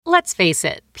Let's face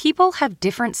it, people have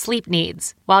different sleep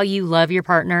needs. While you love your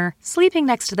partner, sleeping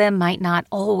next to them might not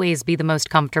always be the most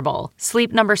comfortable.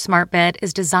 Sleep Number Smart Bed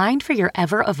is designed for your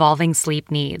ever-evolving sleep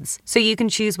needs, so you can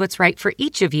choose what's right for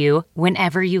each of you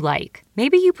whenever you like.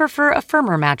 Maybe you prefer a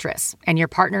firmer mattress and your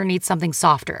partner needs something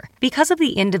softer. Because of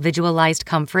the individualized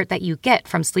comfort that you get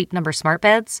from Sleep Number Smart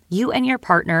Beds, you and your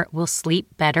partner will sleep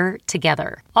better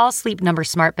together. All Sleep Number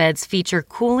Smart Beds feature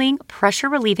cooling,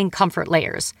 pressure-relieving comfort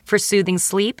layers for soothing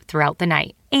sleep throughout the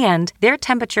night. And their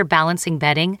temperature balancing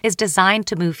bedding is designed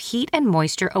to move heat and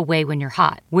moisture away when you're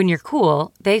hot. When you're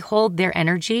cool, they hold their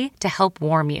energy to help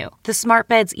warm you. The smart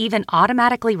beds even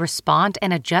automatically respond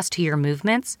and adjust to your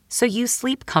movements, so you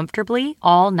sleep comfortably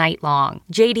all night long.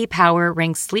 J.D. Power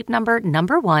ranks Sleep Number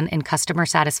 #1 in customer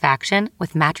satisfaction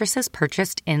with mattresses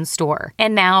purchased in-store.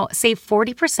 And now, save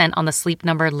 40% on the Sleep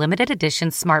Number limited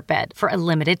edition smart bed for a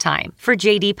limited time. For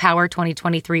J.D. Power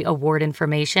 2023 award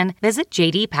information, visit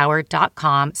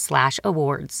jdpower.com/awards.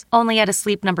 Only at a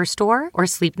Sleep Number store or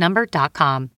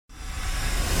sleepnumber.com.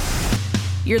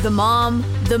 You're the mom,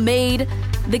 the maid,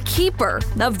 the keeper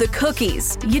of the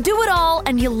cookies. You do it all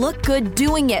and you look good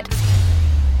doing it.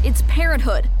 It's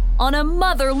parenthood on a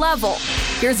mother level.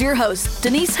 Here's your host,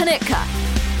 Denise Hanitka.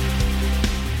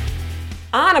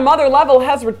 On a Mother Level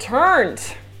has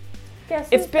returned. Guess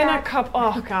It's who's been back? a couple,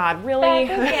 oh God, really?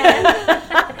 Back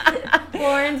again.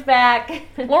 Lauren's back.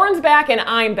 Lauren's back and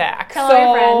I'm back. Tell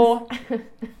all your friends.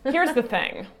 Here's the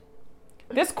thing.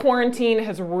 This quarantine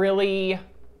has really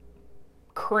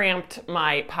cramped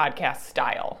my podcast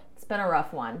style. It's been a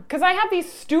rough one. Because I have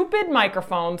these stupid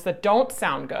microphones that don't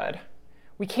sound good.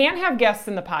 We can't have guests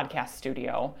in the podcast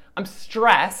studio. I'm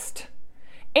stressed.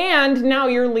 And now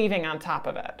you're leaving on top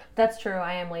of it. That's true.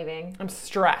 I am leaving. I'm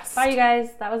stressed. Bye, you guys.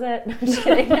 That was it. I'm just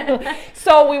kidding.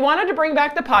 So we wanted to bring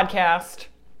back the podcast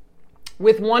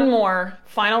with one more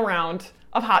final round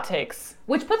of hot takes.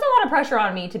 Which puts a lot of pressure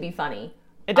on me to be funny.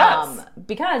 It does.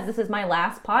 Because this is my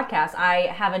last podcast. I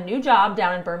have a new job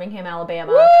down in Birmingham,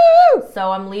 Alabama. Woo!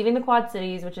 So I'm leaving the Quad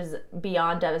Cities, which is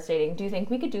beyond devastating. Do you think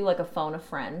we could do like a phone a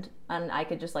friend and I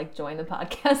could just like join the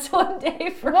podcast one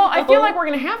day? Well, I feel like we're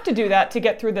going to have to do that to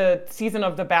get through the season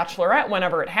of The Bachelorette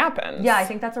whenever it happens. Yeah, I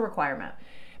think that's a requirement.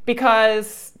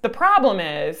 Because the problem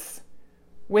is,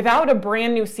 without a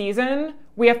brand new season,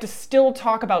 we have to still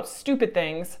talk about stupid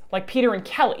things like Peter and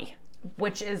Kelly.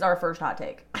 Which is our first hot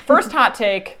take. First hot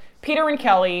take, Peter and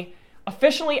Kelly,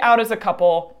 officially out as a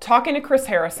couple, talking to Chris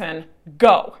Harrison,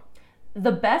 go. One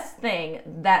of the best things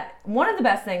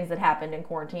that happened in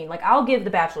quarantine, like I'll give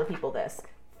the Bachelor people this.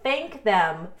 Thank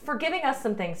them for giving us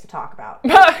some things to talk about.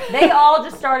 They all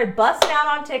just started busting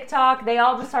out on TikTok. They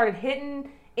all just started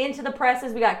hitting into the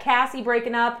presses. We got Cassie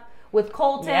breaking up with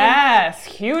Colton. Yes,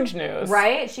 huge news.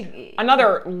 Right?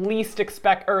 Another least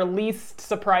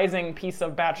surprising piece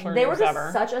of Bachelor They were news just ever.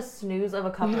 such a snooze of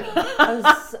a company.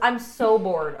 I'm so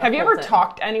bored of Have you ever Colton.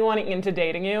 talked anyone into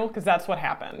dating you? Because that's what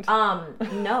happened.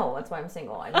 No, that's why I'm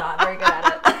single. I'm not very good at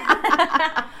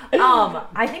it.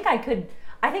 I think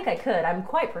I could. I'm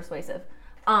quite persuasive.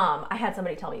 I had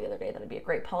somebody tell me the other day that I'd be a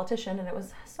great politician, and it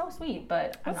was so sweet,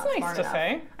 but I'm That's not nice smart to enough.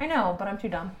 say. I know, but I'm too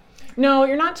dumb. No,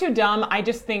 you're not too dumb. I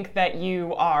just think that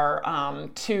you are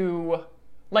too,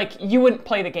 like, you wouldn't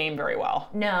play the game very well.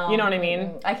 No. You know what I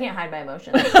mean? I can't hide my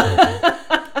emotions.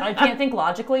 I can't think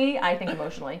logically. I think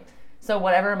emotionally. So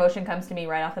whatever emotion comes to me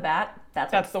right off the bat,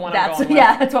 that's the one I'm going with.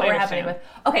 Yeah, that's what I we're understand. happening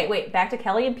with. Okay, wait, back to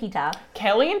Kelly and Peta.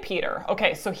 Kelly and Peter.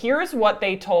 Okay, so here's what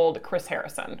they told Chris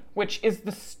Harrison, which is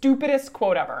the stupidest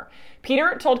quote ever.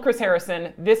 Peter told Chris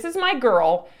Harrison, "This is my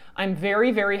girl. I'm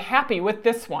very, very happy with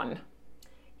this one."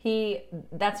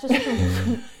 That's just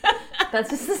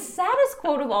the saddest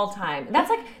quote of all time. That's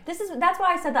why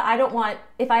I said that I don't want,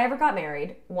 if I ever got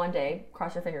married one day,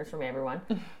 cross your fingers for me, everyone.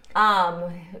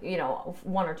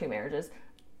 One or two marriages.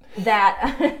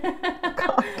 That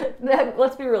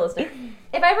let's be realistic.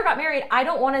 If I ever got married, I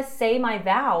don't want to say my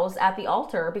vows at the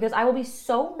altar because I will be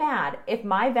so mad if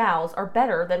my vows are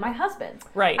better than my husband's.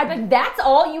 Right. I'd be like, that's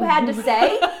all you had to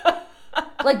say?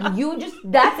 Like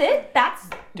that's it?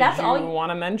 That's all you want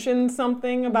to mention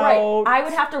something about... Right. I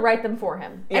would have to write them for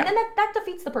him. Yeah. And then that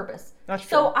defeats the purpose. That's true.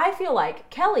 So I feel like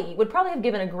Kelly would probably have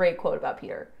given a great quote about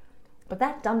Peter. But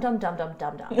that dumb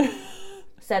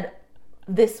said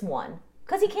this one.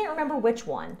 Because he can't remember which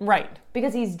one. Right.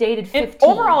 Because he's dated 15. And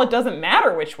overall, it doesn't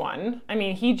matter which one. I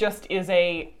mean, he just is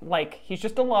he's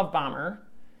just a love bomber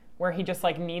where he just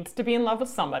needs to be in love with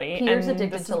somebody. Peter's and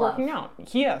addicted this to is love. working out.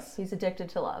 He is. He's addicted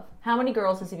to love. How many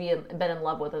girls has he been in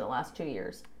love with in the last 2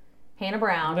 years? Hannah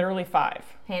Brown. Literally 5.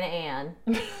 Hannah Ann.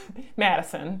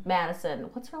 Madison. Madison.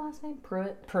 What's her last name?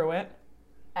 Pruitt.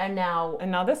 And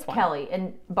now this one. Kelly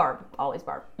and Barb. Always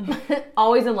Barb.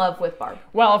 Always in love with Barb.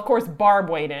 Well, of course, Barb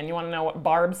weighed in. You want to know what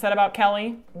Barb said about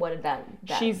Kelly? What did that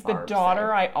She's Barb the daughter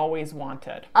say? I always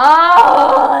wanted.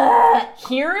 Oh!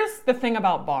 Here's the thing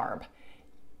about Barb.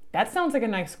 That sounds like a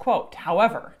nice quote.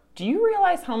 However, do you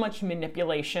realize how much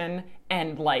manipulation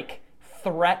and like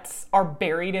threats are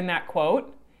buried in that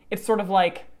quote? It's sort of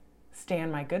like, stay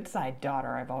on my good side,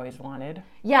 daughter I've always wanted.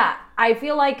 Yeah, I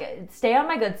feel like stay on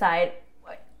my good side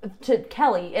to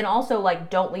Kelly, and also like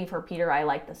don't leave her, Peter. I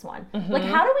like this one. Like,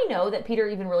 how do we know that Peter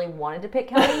even really wanted to pick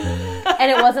Kelly?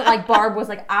 And it wasn't like Barb was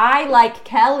like, I like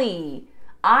Kelly.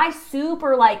 I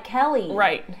super like Kelly.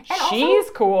 Right. And She's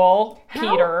also, cool,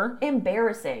 how Peter.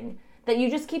 embarrassing that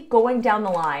you just keep going down the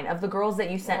line of the girls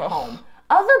that you sent home.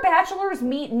 Other bachelors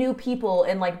meet new people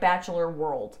in like Bachelor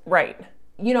World. Right.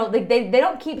 You know, they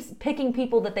don't keep picking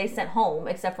people that they sent home,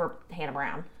 except for Hannah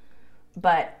Brown.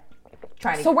 But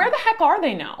trying to. So where the heck are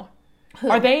they now? Who?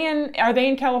 Are they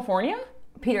in California?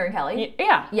 Peter and Kelly?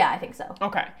 Yeah. Yeah, I think so.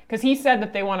 Okay. Because he said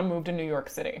that they want to move to New York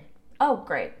City. Oh,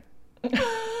 great.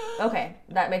 Okay,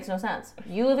 that makes no sense.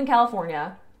 You live in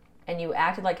California, and you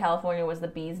acted like California was the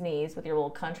bee's knees with your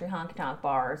little country honky-tonk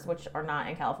bars, which are not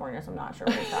in California, so I'm not sure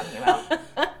what you're talking about.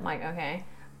 I'm like, okay.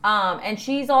 And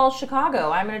she's all Chicago.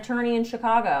 I'm an attorney in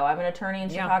Chicago.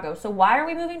 Chicago. So why are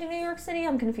we moving to New York City?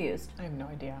 I'm confused. I have no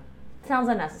idea. Sounds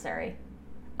unnecessary.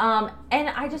 And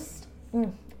I just,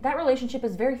 that relationship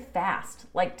is very fast.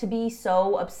 Like, to be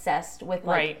so obsessed with,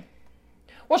 like... Right.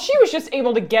 Well, she was just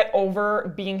able to get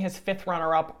over being his fifth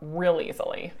runner-up real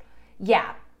easily.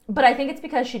 Yeah, but I think it's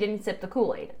because she didn't sip the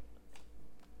Kool-Aid.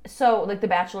 So, like, the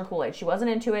Bachelor Kool-Aid. She wasn't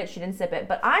into it. She didn't sip it.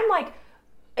 But I'm like,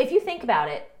 if you think about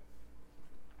it,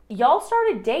 y'all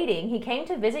started dating. He came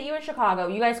to visit you in Chicago.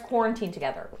 You guys quarantined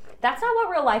together. That's not what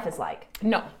real life is like.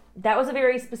 No. That was a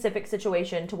very specific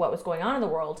situation to what was going on in the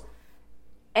world.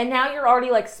 And now you're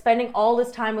already, like, spending all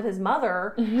this time with his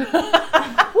mother.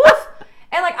 Woof!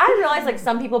 And, like, I realize, like,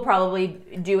 some people probably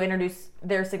do introduce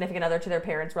their significant other to their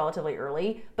parents relatively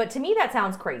early. But to me, that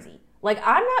sounds crazy. Like,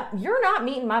 you're not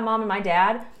meeting my mom and my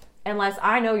dad unless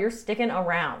I know you're sticking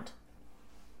around.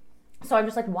 So I'm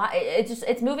just like, why?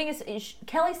 It's moving.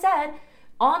 Kelly said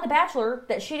on The Bachelor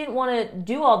that she didn't want to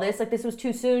do all this. Like, this was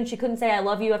too soon. She couldn't say I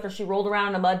love you after she rolled around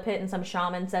in a mud pit and some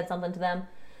shaman said something to them.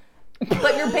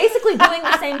 But you're basically doing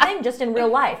the same thing just in real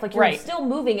life. Like, you're still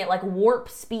moving at, like, warp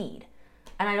speed.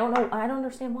 And I don't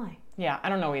understand why. Yeah, I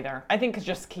don't know either. I think it's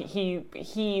just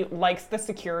he likes the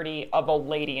security of a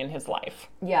lady in his life.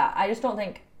 Yeah, I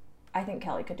think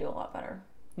Kelly could do a lot better.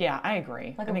 Yeah, I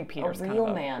agree. Like I think Peter's a real kind of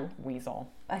a man.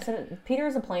 weasel. I said Peter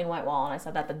is a plain white wall, and I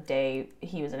said that the day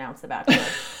he was announced The Bachelor.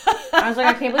 I was like,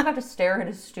 I can't believe I have to stare at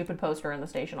his stupid poster in the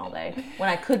station all day when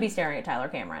I could be staring at Tyler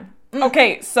Cameron.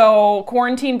 Okay, so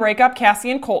quarantine breakup, Cassie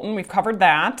and Colton, we've covered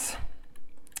that.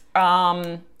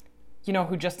 You know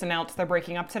who just announced they're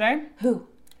breaking up today? Who?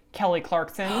 Kelly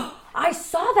Clarkson. I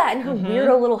saw that in her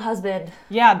weirdo little husband.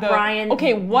 Yeah, Brandon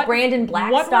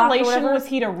Blackstock. What relation was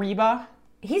he to Reba?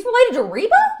 He's related to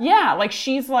Reba? Yeah, like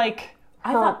she's like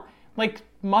her like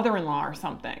mother-in-law or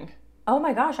something. Oh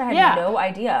my gosh, I had no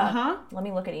idea. Uh-huh. Let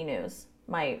me look at E-News.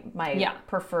 My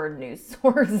preferred news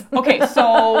source. Okay,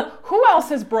 so who else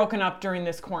has broken up during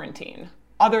this quarantine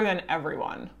other than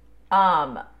everyone?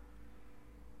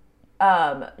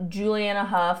 Juliana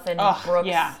Huff and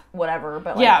Brooks, whatever.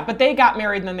 But but they got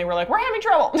married and then they were like, we're having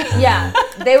trouble. Yeah,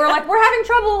 they were like, we're having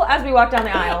trouble as we walk down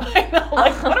the aisle. I know,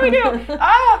 like, what do we do?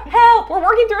 Help! We're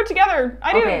working through it together.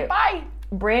 Okay. Bye.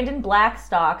 Brandon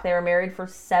Blackstock, they were married for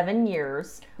 7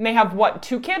 years. And they have what,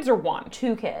 2 kids or 1?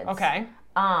 2 kids. Okay.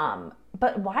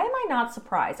 But why am I not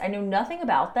surprised? I know nothing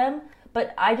about them,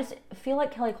 but I just feel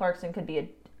like Kelly Clarkson could be a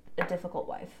difficult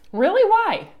wife. Really?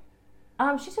 Why?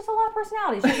 She's just a lot of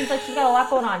personality. She seems like she's got a lot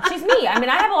going on. She's me. I mean,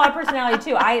 I have a lot of personality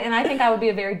too. I think I would be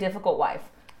a very difficult wife.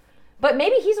 But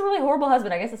maybe he's a really horrible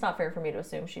husband. I guess it's not fair for me to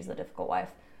assume she's the difficult wife.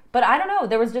 But I don't know.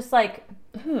 There was just like,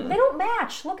 they don't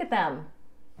match. Look at them.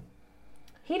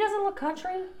 He doesn't look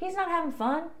country. He's not having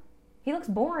fun. He looks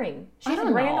boring. She's a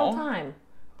grand old time.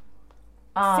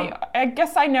 See, I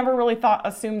guess I never really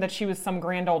assumed that she was some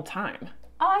grand old time.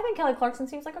 Oh, I think Kelly Clarkson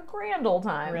seems like a grand old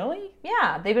time. Really?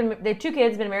 Yeah. They have 2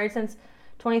 kids, been married since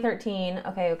 2013.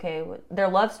 Okay. Their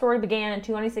love story began in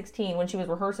 2016 when she was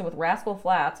rehearsing with Rascal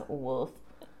Flatts. Woof.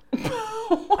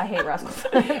 I hate Rascal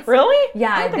Flatts. Really?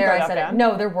 Yeah, I said it.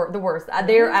 No, they're the worst.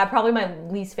 They're probably my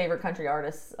least favorite country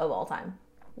artists of all time.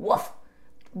 Woof.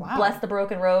 Wow. Bless the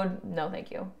Broken Road. No, thank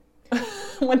you.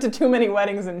 Went to too many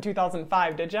weddings in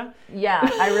 2005, did you? Yeah,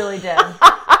 I really did.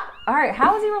 All right,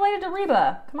 how is he related to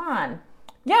Reba? Come on.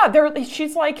 Yeah,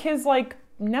 she's like his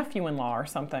nephew-in-law or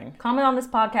something. Comment on this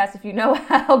podcast if you know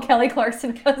how Kelly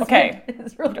Clarkson husband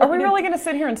is related. Are we really going to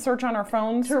sit here and search on our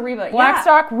phones? To Reba,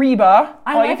 Blackstock Reba.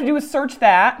 All you have to do is search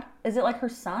that. Is it like her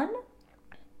son?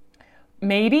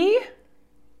 Maybe.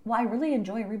 Well, I really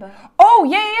enjoy Reba. Oh,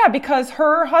 yeah, because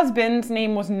her husband's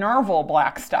name was Narvel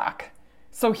Blackstock.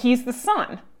 So he's the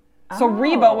son. So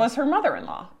Reba was her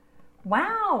mother-in-law.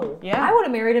 Wow. Yeah. I would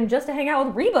have married him just to hang out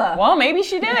with Reba. Well, maybe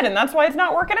she did, and that's why it's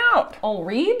not working out. Oh,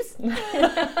 Reeves?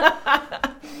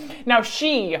 Now,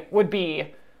 she would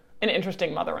be an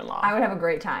interesting mother-in-law. I would have a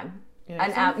great time. You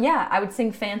think so? Yeah, I would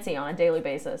sing Fancy on a daily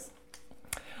basis.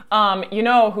 You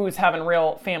know who's having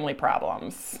real family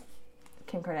problems?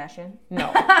 Kim Kardashian? No.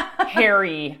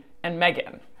 Harry and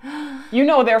Meghan. You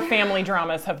know their family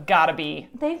dramas have got to be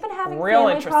They've been having real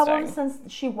family interesting. problems since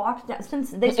she walked down, since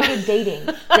they started dating.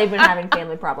 They've been having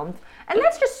family problems. And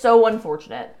that's just so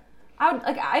unfortunate. I would,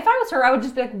 like, if I was her, I would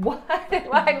just be like, what?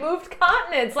 I moved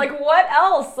continents. Like, what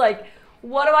else? Like,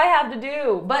 what do I have to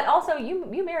do? But also,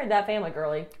 you married that family,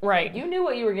 girly. Right. You knew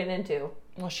what you were getting into.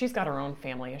 Well, she's got her own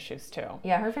family issues too.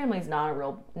 Yeah, her family's not a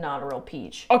real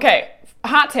peach. Okay,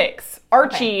 hot takes.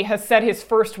 Archie has said his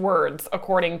first words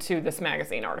according to this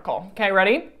magazine article. Okay,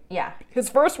 ready? Yeah. His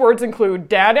first words include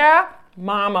dada,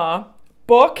 mama,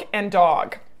 book, and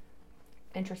dog.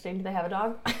 Interesting. Do they have a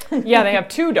dog? Yeah, they have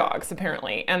 2 dogs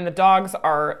apparently, and the dogs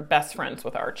are best friends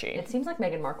with Archie. It seems like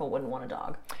Meghan Markle wouldn't want a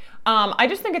dog. I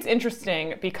just think it's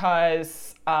interesting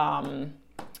because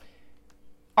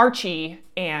Archie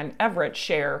and Everett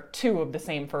share 2 of the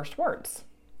same first words.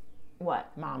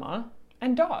 What? Mama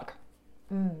and dog.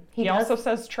 He does- also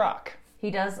says truck.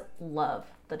 He does love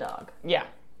the dog. Yeah.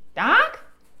 Dog?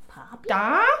 Poppy.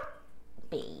 Da?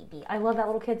 Baby. I love that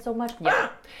little kid so much. Yeah.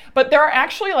 But there are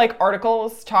actually like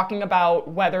articles talking about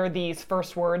whether these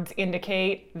first words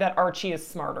indicate that Archie is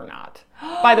smart or not.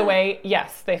 By the way,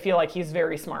 yes, they feel like he's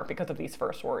very smart because of these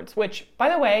first words, which, by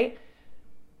the way,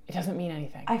 it doesn't mean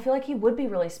anything. I feel like he would be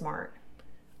really smart.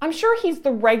 I'm sure he's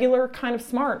the regular kind of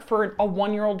smart for a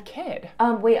 1-year-old kid.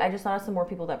 Wait, I just thought of some more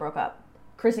people that broke up.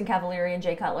 Kristen Cavallari and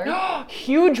Jay Cutler.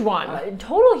 Huge one.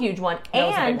 Total huge one. That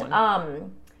was a And big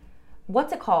one.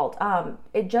 what's it called?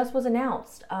 It just was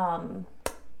announced.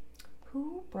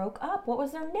 Who broke up? What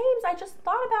was their names? I just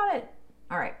thought about it.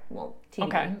 All right. Well, TV.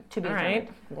 Okay. To be All determined.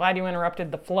 right. Glad you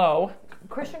interrupted the flow.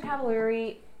 Christian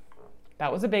Cavallari.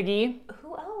 That was a biggie.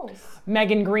 Who else?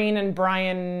 Megan Green and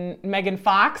Megan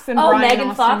Fox and Oh, Brian Megan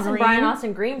Austin Fox Green. and Brian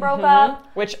Austin Green broke up.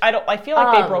 Which I feel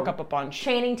like they broke up a bunch.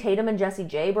 Channing Tatum and Jessie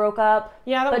J broke up.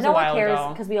 Yeah, that but was no a while one cares ago.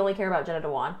 because we only care about Jenna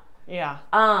Dewan. Yeah.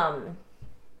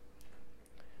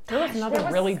 There was another there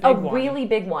was really big a one. really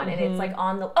big one, and it's like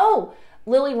on the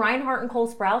Lily Reinhart and Cole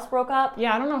Sprouse broke up.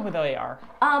 Yeah, I don't know who they are.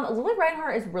 Lily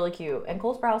Reinhart is really cute, and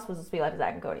Cole Sprouse was the Sweet Life of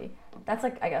Zack and Cody. That's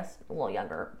like, I guess, a little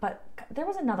younger, but there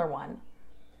was another one.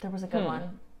 There was a good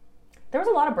one. There was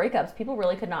a lot of breakups. People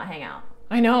really could not hang out.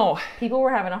 I know. People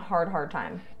were having a hard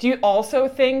time. Do you also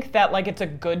think that like it's a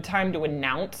good time to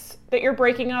announce that you're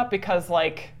breaking up because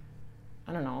like,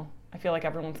 I don't know, I feel like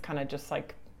everyone's kind of just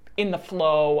like in the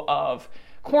flow of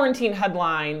quarantine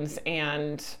headlines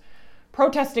and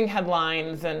protesting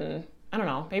headlines, and I don't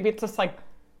know, maybe it's just like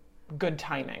good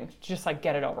timing to just like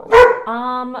get it over with.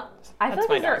 I feel like,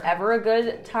 my is there dark. ever a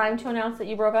good time to announce that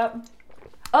you broke up?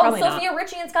 Oh, Probably Sophia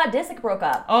Richie and Scott Disick broke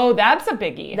up. Oh, that's a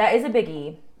biggie. That is a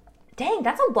biggie. Dang,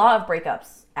 that's a lot of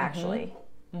breakups, actually.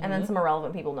 And then some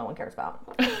irrelevant people no one cares about.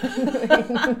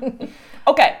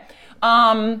 Okay.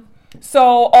 So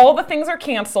all the things are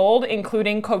canceled,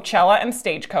 including Coachella and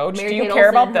Stagecoach. Do you care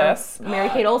about this? Mary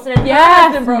Kate Olsen and her Yes,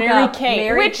 husband broke Mary up. Kate.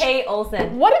 Mary Which- Kate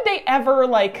Olsen. What did they ever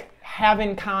like have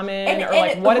in common, And- or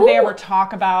like and what did they who- ever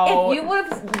talk about? If you would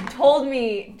have told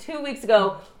me 2 weeks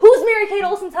ago, who's Mary Kate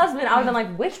Olsen's husband? I would have been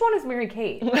like, which one is Mary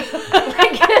Kate?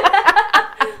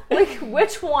 like,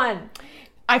 which one?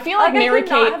 I feel like Like, I Mary could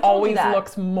not Kate have told you always that.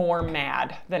 looks more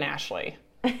mad than Ashley.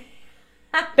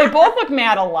 They both look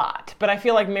mad a lot, but I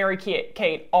feel like Mary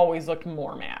Kate always looked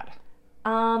more mad.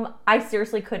 I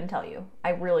seriously couldn't tell you.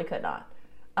 I really could not.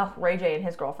 Oh, Ray J and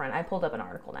his girlfriend. I pulled up an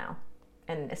article now.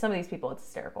 And some of these people, it's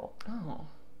hysterical. Oh.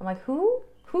 I'm like, who?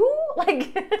 Who?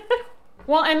 Like,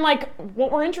 Well, and like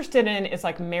what we're interested in is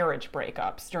like marriage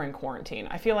breakups during quarantine.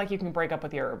 I feel like you can break up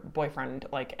with your boyfriend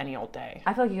like any old day.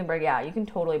 I feel like you can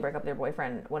totally break up with your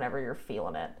boyfriend whenever you're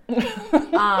feeling it.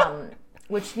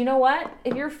 Which, you know what?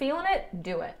 If you're feeling it,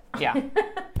 do it. Yeah.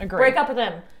 Agree. Break up with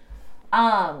him.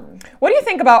 What do you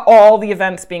think about all the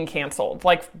events being canceled?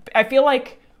 Like, I feel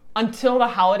like until the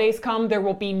holidays come, there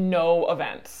will be no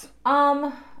events.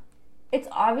 It's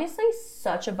obviously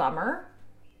such a bummer.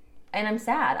 And I'm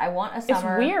sad. I want a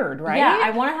summer. It's weird, right? Yeah,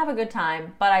 I want to have a good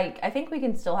time, but I think we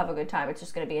can still have a good time. It's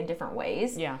just going to be in different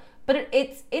ways. Yeah. But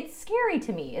it's scary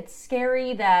to me. It's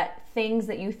scary that things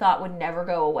that you thought would never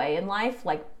go away in life,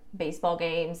 like baseball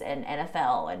games and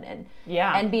NFL and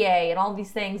NBA and all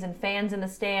these things and fans in the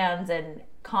stands and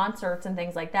concerts and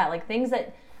things like that, like things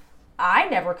that I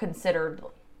never considered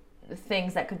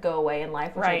things that could go away in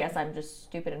life, which I guess I'm just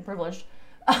stupid and privileged.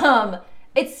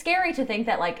 It's scary to think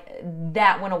that like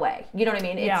that went away. You know what I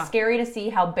mean? It's scary to see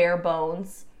how bare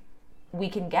bones we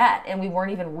can get, and we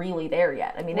weren't even really there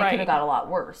yet. I mean, they could have got a lot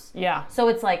worse. Yeah. So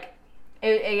it's like,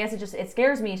 I guess it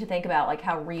scares me to think about like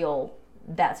how real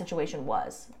that situation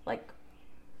was. Like,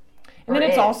 and then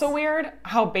it's also weird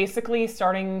how basically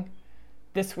starting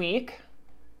this week,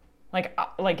 like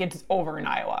it's over in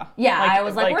Iowa. Yeah, I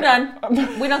was like, we're done.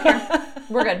 We don't care.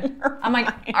 We're good. I'm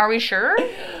like, are we sure?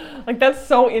 Like, that's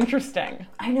so interesting.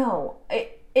 I know.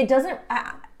 It doesn't,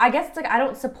 I guess it's like I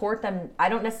don't support them. I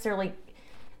don't necessarily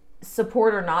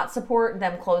support or not support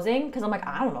them closing, because I'm like,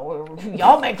 I don't know,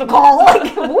 y'all make the call.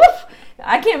 Like, woof,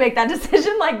 I can't make that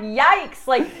decision. Like, yikes.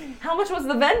 Like, how much was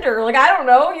the vendor? Like, I don't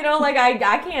know. You know, like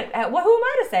I can't. Well, who am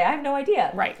I to say? I have no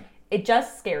idea. Right. It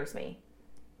just scares me.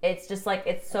 It's just like,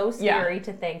 it's so scary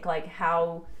to think like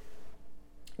how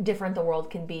different the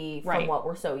world can be from what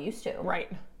we're so used to.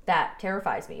 Right. That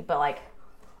terrifies me. But like,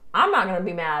 I'm not going to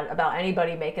be mad about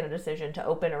anybody making a decision to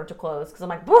open or to close, because I'm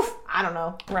like, woof, I don't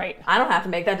know. Right. I don't have to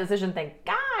make that decision, thank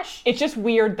gosh. It's just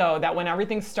weird, though, that when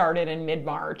everything started in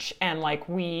mid-March, and like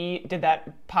we did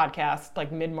that podcast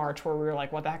like mid-March where we were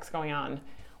like, what the heck's going on?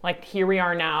 Like, here we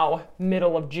are now,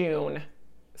 middle of June,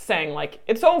 saying like,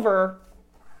 it's over,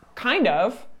 kind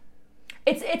of.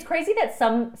 It's crazy that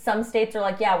some states are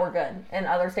like, yeah, we're good, and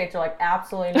other states are like,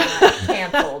 absolutely not,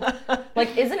 canceled.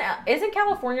 Like, isn't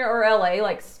California or LA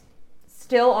like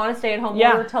still on a stay-at-home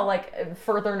order till like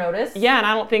further notice? Yeah, and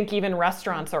I don't think even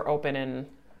restaurants are open in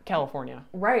California.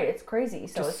 Right, it's crazy.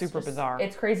 So it's super bizarre.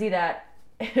 It's crazy that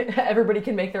everybody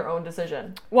can make their own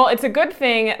decision. Well, it's a good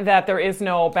thing that there is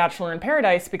no Bachelor in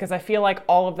Paradise, because I feel like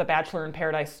all of the Bachelor in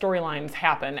Paradise storylines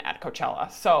happen at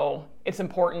Coachella. So it's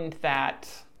important that...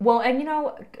 Well, and you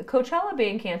know, Coachella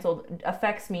being canceled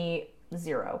affects me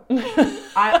zero.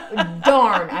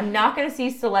 I'm not going to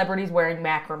see celebrities wearing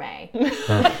macrame.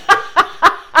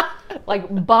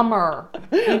 Like, bummer.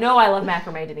 You know I love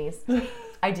macrame, Denise.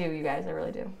 I do, you guys, I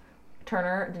really do.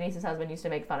 Turner, Denise's husband, used to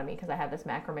make fun of me because I had this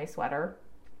macrame sweater,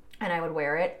 and I would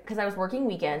wear it because I was working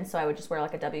weekends, so I would just wear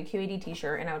like a WQED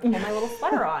t-shirt, and I would pull my little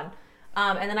sweater on.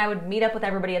 And then I would meet up with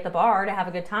everybody at the bar to have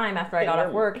a good time after I got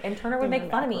off work, and Turner would make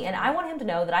fun of me, and I want him to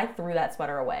know that I threw that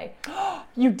sweater away.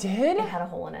 You did? It had a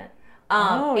hole in it.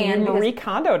 And you Marie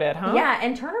Kondo'd it, huh? Yeah,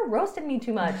 and Turner roasted me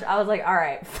too much. I was like, all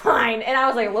right, fine. And I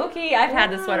was like, low-key, I've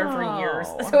had this sweater for years,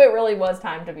 so it really was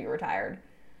time to be retired.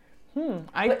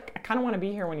 I kind of want to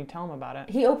be here when you tell him about it.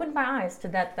 He opened my eyes to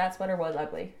that sweater was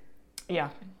ugly. Yeah.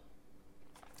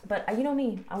 But you know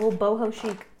me, I will boho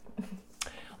chic.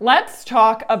 Let's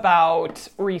talk about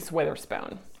Reese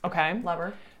Witherspoon, okay? Love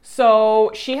her.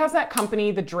 So she has that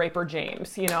company, the Draper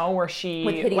James, you know, where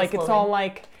she, like, it's all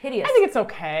like, hideous. I think it's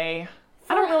okay.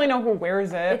 I don't really know who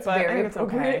wears it, but I think it's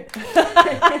okay.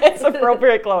 It's It's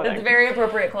appropriate clothing. It's very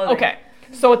appropriate clothing. Okay.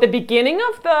 So at the beginning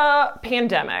of the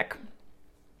pandemic,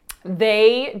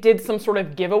 they did some sort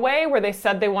of giveaway where they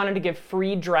said they wanted to give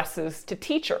free dresses to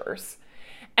teachers.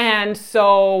 And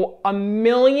so 1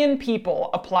 million people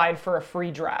applied for a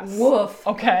free dress. Woof.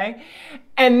 Okay.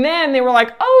 And then they were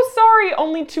like, oh, sorry,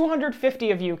 only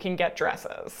 250 of you can get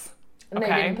dresses. And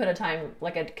okay. they didn't put a time,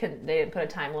 they didn't put a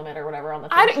time limit or whatever on the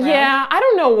Yeah, I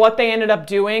don't know what they ended up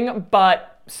doing,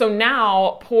 but so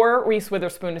now poor Reese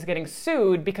Witherspoon is getting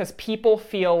sued because people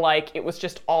feel like it was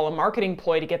just all a marketing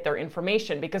ploy to get their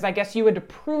information, because I guess you had to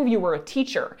prove you were a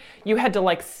teacher. You had to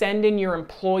like send in your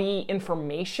employee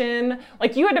information.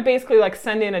 Like you had to basically like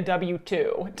send in a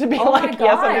W-2 to be like,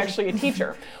 yes, I'm actually a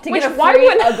teacher. To get a free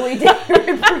ugly day.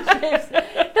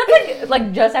 That's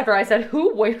like just after I said,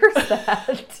 who wears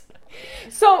that?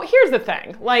 So here's the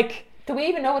thing, like... Do we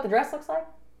even know what the dress looks like?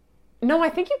 No, I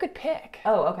think you could pick.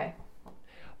 Oh, okay.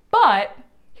 But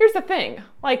here's the thing,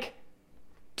 like,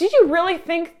 did you really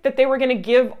think that they were going to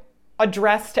give a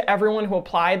dress to everyone who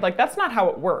applied? Like, that's not how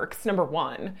it works, number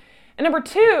one. And number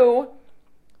two,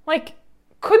 like,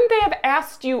 couldn't they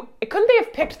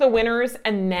have picked the winners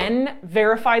and then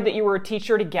verified that you were a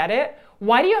teacher to get it?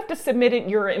 Why do you have to submit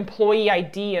your employee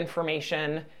ID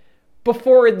information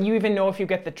before you even know if you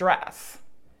get the dress?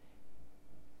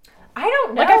 I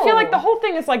don't know. Like, I feel like the whole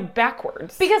thing is, like,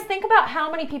 backwards. Because think about how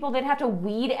many people they'd have to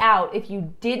weed out if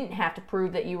you didn't have to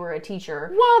prove that you were a teacher.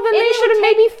 Well, then they should have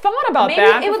maybe thought about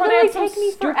that. It would before they literally had some take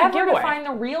me stupid forever giveaway. to find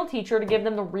the real teacher to give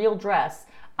them the real dress.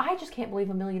 I just can't believe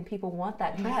 1 million people want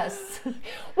that dress.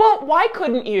 Well, why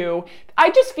couldn't you?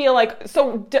 I just feel like,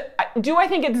 so do I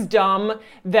think it's dumb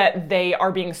that they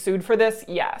are being sued for this?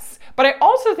 Yes. But I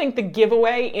also think the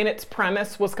giveaway in its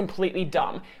premise was completely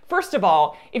dumb. First of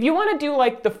all, if you want to do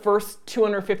like the first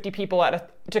 250 people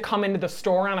to come into the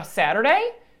store on a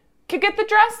Saturday could get the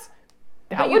dress,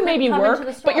 that would maybe work.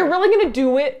 But you're really going to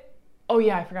do it. Oh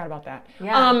yeah, I forgot about that.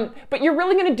 Yeah. But you're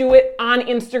really going to do it on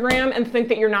Instagram and think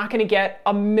that you're not going to get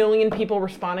 1 million people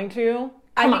responding to you?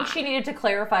 I think she needed to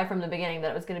clarify from the beginning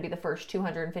that it was going to be the first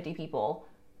 250 people,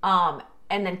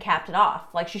 and then capped it off.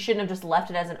 Like, she shouldn't have just left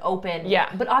it as an open.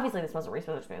 Yeah. But obviously, this wasn't Reese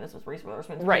Witherspoon. This was Reese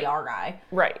Witherspoon's Right. PR guy.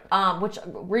 Right. Which,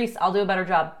 Reese, I'll do a better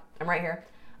job. I'm right here.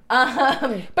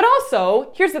 But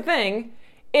also, here's the thing.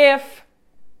 If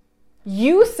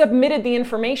you submitted the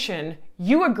information,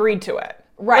 you agreed to it.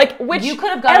 Right. Like, which you could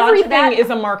have got onto that. everything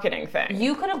is a marketing thing.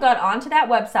 You could have got onto that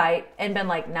website and been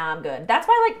like, nah, I'm good. That's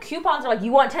why, like, coupons are like,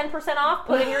 you want 10% off?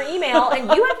 Put in your email, and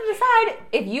you have to decide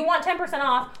if you want 10%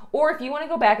 off or if you want to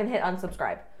go back and hit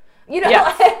unsubscribe. You know?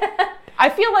 Yes. I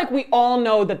feel like we all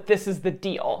know that this is the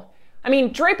deal. I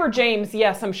mean, Draper James,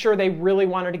 yes, I'm sure they really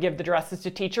wanted to give the dresses to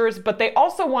teachers, but they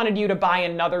also wanted you to buy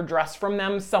another dress from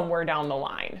them somewhere down the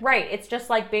line. Right. It's just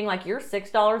like being like, you're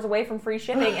 $6 away from free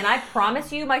shipping, and I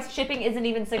promise you my shipping isn't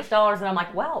even $6. And I'm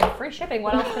like, well, free shipping,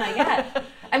 what else can I get?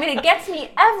 I mean, it gets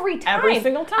me every time. Every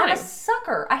single time. I'm a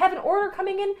sucker. I have an order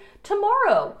coming in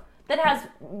tomorrow that has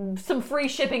some free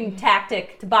shipping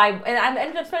tactic to buy, and I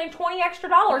ended up spending $20 extra,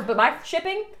 but my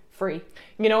shipping, free.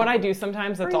 You know what I do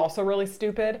sometimes that's also really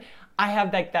stupid? I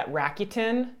have like that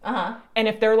Rakuten. And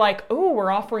if they're like, "Ooh, we're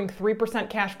offering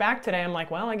 3% cash back today," I'm like,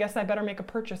 "Well, I guess I better make a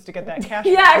purchase to get that cash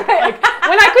back." Right. Like,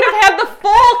 when I could have had the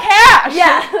full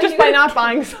cash just by could- not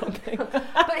buying something.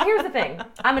 But here's the thing.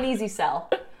 I'm an easy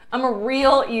sell. I'm a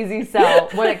real easy sell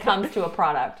when it comes to a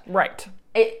product. Right.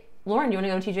 Lauren, you want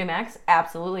to go to TJ Maxx?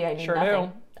 Absolutely. I need Sure nothing.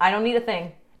 do. I don't need a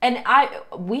thing. And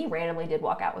we randomly did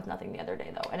walk out with nothing the other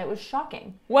day, though, and it was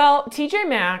shocking. Well, TJ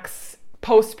Maxx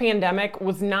post-pandemic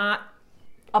was not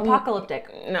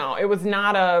Apocalyptic. No, it was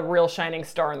not a real shining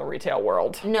star in the retail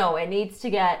world. No, it needs to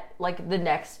get, like, the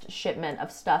next shipment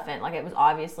of stuff in. Like, it was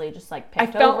obviously just, like, picked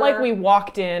I felt over. like we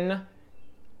walked in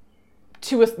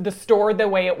to the store the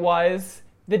way it was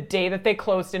the day that they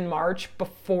closed in March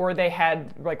before they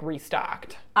had, like,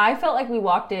 restocked. I felt like we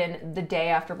walked in the day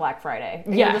after Black Friday.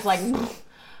 And Yes. you were just like,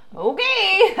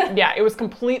 okay. Yeah, it was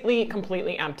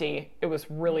completely empty. It was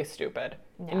really stupid.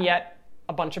 And yet,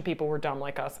 a bunch of people were dumb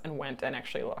like us and went and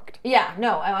actually looked. Yeah,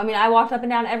 no, I mean, I walked up and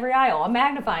down every aisle. A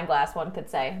magnifying glass, one could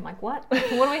say. I'm like, what? What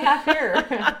do we have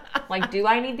here? Like, do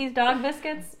I need these dog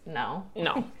biscuits? No.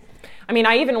 No. I mean,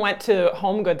 I even went to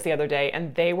Home Goods the other day,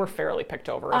 and they were fairly picked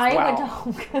over as well. I went to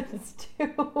Home Goods,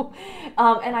 too.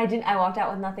 And I walked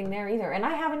out with nothing there either. And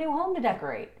I have a new home to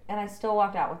decorate, and I still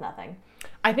walked out with nothing.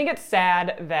 I think it's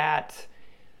sad that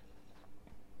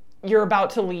you're about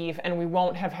to leave and we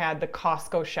won't have had the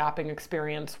Costco shopping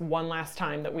experience one last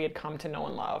time that we had come to know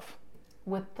and love.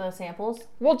 With the samples?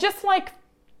 Well, just like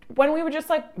when we would just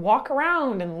like walk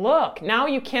around and look. Now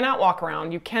you cannot walk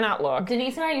around. You cannot look.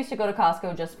 Denise and I used to go to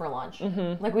Costco just for lunch.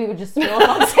 Mm-hmm. Like, we would just fill up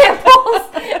on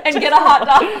samples and get a hot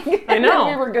dog. I know. And then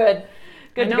we were good.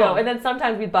 Good to I go. know. And then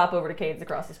sometimes we'd bop over to Cane's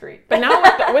across the street. But now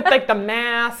with like the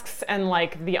masks and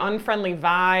like the unfriendly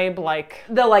vibe, like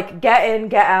The, like, get in,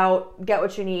 get out, get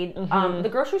what you need. The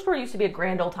grocery store used to be a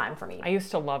grand old time for me. I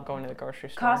used to love going to the grocery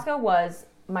store. Costco was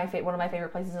one of my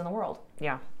favorite places in the world.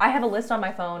 Yeah. I have a list on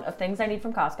my phone of things I need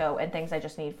from Costco and things I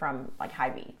just need from, like,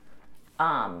 Hy-Vee.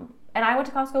 And I went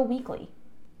to Costco weekly.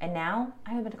 And now I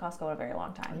haven't been to Costco in a very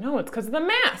long time. No, it's because of the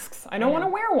masks. I don't want to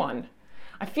wear one.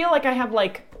 I feel like I have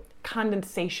like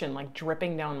condensation like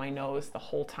dripping down my nose the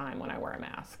whole time when I wear a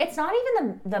mask. It's not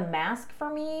even the mask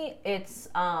for me. It's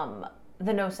the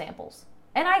no samples.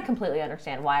 And I completely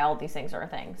understand why all these things are a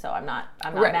thing. So I'm not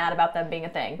Right. mad about them being a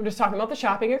thing. We're just talking about the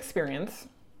shopping experience.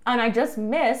 And I just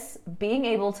miss being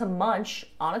able to munch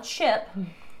on a chip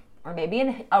or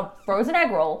maybe a frozen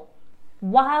egg roll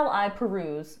while I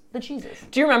peruse the cheeses.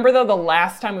 Do you remember though the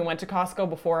last time we went to Costco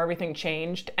before everything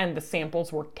changed and the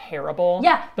samples were terrible?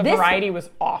 Yeah, The this- variety was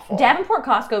awful. Davenport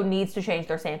Costco needs to change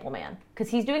their sample man because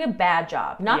he's doing a bad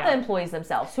job. Not Yeah. the employees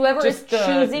themselves. Whoever Just is the-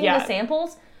 choosing yeah. the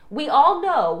samples, we all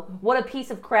know what a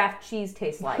piece of Kraft cheese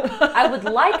tastes like. I would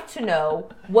like to know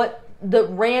what the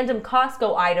random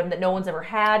Costco item that no one's ever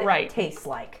had Right. tastes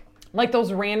like. Like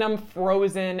those random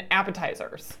frozen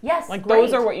appetizers. Yes, Like great.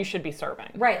 those are what you should be serving.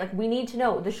 Right, like we need to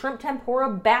know. The shrimp tempura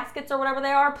baskets or whatever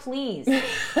they are, please.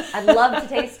 I'd love to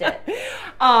taste it.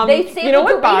 They sample you know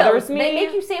what Doritos. bothers me? They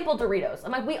make you sample Doritos.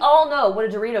 I'm like, we all know what a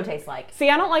Dorito tastes like. See,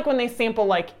 I don't like when they sample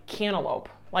like cantaloupe.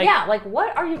 Like, Yeah, like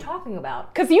what are you talking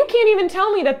about? because you can't even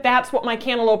tell me that that's what my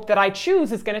cantaloupe that I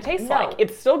choose is going to taste No. like.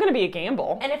 It's still going to be a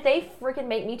gamble. And if they freaking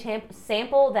make me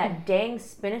sample that dang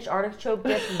spinach artichoke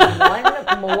dip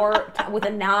one more with a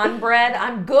naan bread,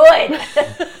 I'm good.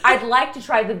 I'd like to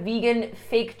try the vegan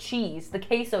fake cheese, the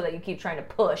queso that you keep trying to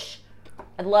push.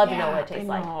 I'd love to know what it tastes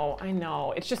like. I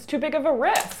know. It's just too big of a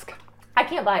risk. I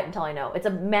can't buy it until I know. It's a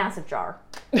massive jar.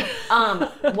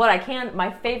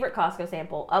 My favorite Costco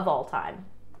sample of all time,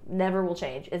 never will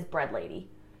change, is Bread Lady.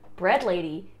 Bread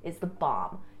Lady is the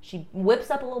bomb. She whips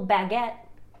up a little baguette,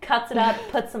 cuts it up,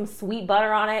 puts some sweet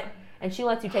butter on it, and she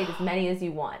lets you take as many as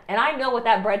you want. And I know what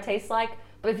that bread tastes like,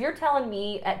 but if you're telling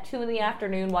me at 2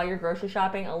 p.m. while you're grocery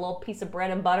shopping, a little piece of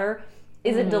bread and butter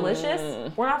isn't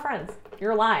delicious, we're not friends.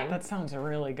 You're lying. That sounds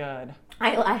really good.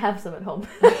 I have some at home.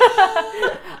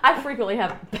 I frequently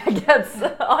have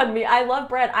baguettes on me. I love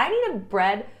bread. I need a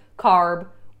bread, carb,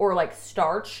 or like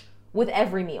starch with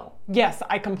every meal. Yes,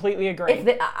 I completely agree.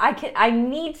 I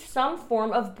need some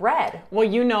form of bread. Well,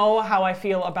 you know how I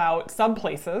feel about some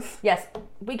places. Yes,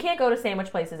 we can't go to sandwich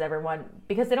places, everyone,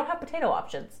 because they don't have potato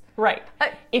options. Right.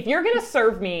 If you're going to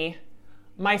serve me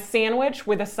my sandwich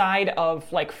with a side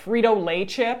of like Frito-Lay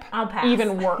chip, I'll pass.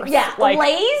 even worse. Yeah, like,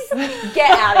 Lay's?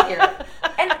 Get out of here.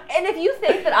 And if you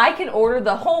think that I can order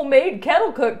the homemade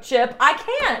kettle cooked chip, I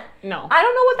can't. No. I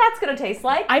don't know what that's going to taste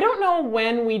like. I don't know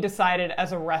when we decided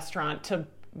as a restaurant to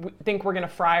think we're going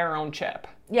to fry our own chip.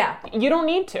 Yeah. You don't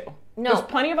need to. No. There's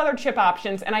plenty of other chip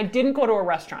options, and I didn't go to a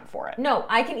restaurant for it. No,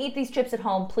 I can eat these chips at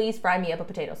home. Please fry me up a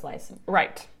potato slice.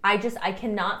 Right. I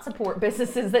cannot support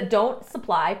businesses that don't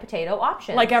supply potato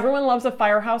options. Like everyone loves a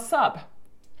Firehouse sub.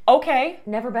 Okay,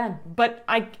 Never been. but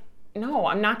no,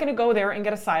 I'm not going to go there and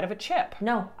get a side of a chip.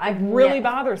 No, It really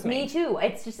bothers me. Me too.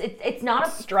 It's just it's not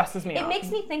a Stresses me out. It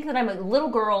makes me think that I'm a little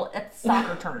girl at the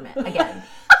soccer tournament again.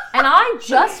 And I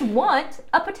just want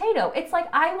a potato. It's like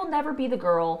I will never be the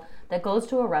girl that goes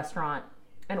to a restaurant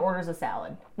and orders a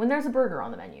salad when there's a burger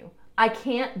on the menu. I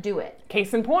can't do it.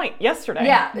 Case in point, yesterday.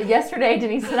 Yeah, yesterday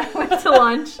Denise and I went to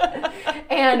lunch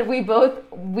and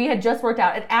we had just worked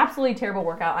out. An absolutely terrible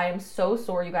workout. I am so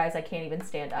sore, you guys. I can't even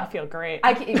stand up. I feel great.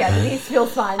 Denise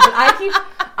feels fine. But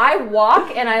I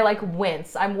walk and I like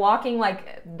wince. I'm walking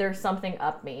like there's something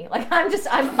up me. Like I'm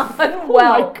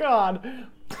unwell. Oh my God.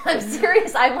 I'm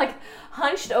serious. I'm like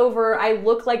hunched over. I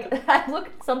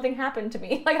look something happened to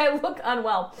me. Like I look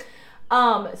unwell.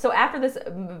 So after this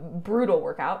brutal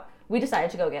workout, we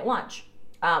decided to go get lunch.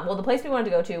 Well, the place we wanted to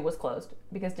go to was closed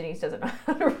because Denise doesn't know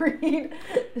how to read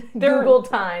Google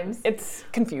Times. It's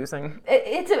confusing.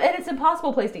 It's an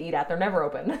impossible place to eat at. They're never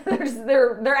open.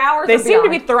 Their hours. They are seem to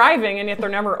be beyond. thriving, and yet they're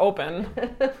never open.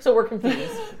 So we're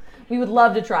confused. We would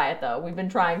love to try it though. We've been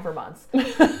trying for months. We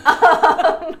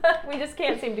just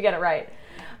can't seem to get it right.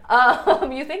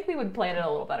 You think we would plan it a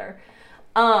little better.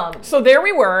 So there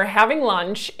we were having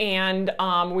lunch, and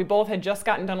we both had just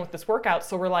gotten done with this workout,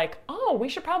 so we're like, oh, we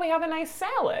should probably have a nice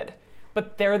salad.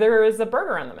 But there is a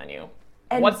burger on the menu.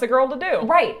 And what's the girl to do?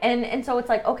 Right, and so it's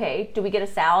like, okay, do we get a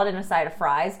salad and a side of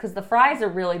fries? Because the fries are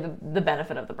really the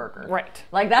benefit of the burger. Right.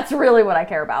 Like, that's really what I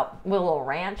care about. With a little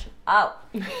ranch. Oh.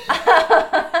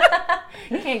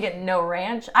 You can't get no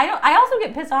ranch. I also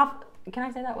get pissed off. Can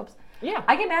I say that? Whoops. Yeah.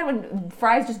 I get mad when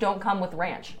fries just don't come with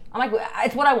ranch. I'm like,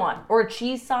 it's what I want. Or a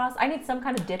cheese sauce. I need some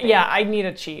kind of dipping. Yeah, I need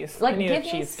a cheese. Like, I need give a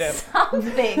cheese me dip.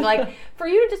 something. Like, for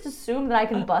you to just assume that I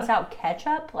can bust out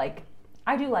ketchup, like,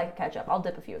 I do like ketchup. I'll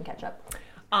dip a few in ketchup.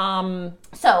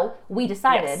 So we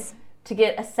decided to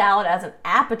get a salad as an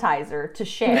appetizer to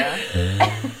share.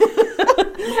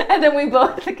 And then we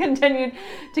both continued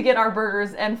to get our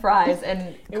burgers and fries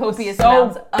and copious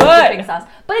amounts of dipping sauce.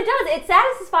 But it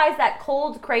satisfies that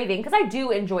cold craving, because I do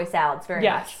enjoy salads very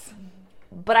much.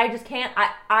 But I just can't,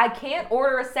 I can't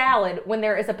order a salad when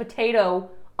there is a potato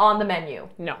on the menu.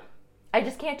 No. I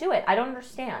just can't do it. I don't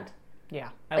understand. Yeah,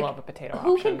 I love a potato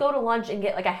Who option. can go to lunch and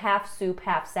get like a half soup,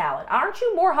 half salad? Aren't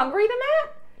you more hungry than that?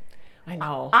 I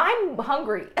know. I'm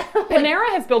hungry. Panera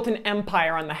has built an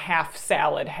empire on the half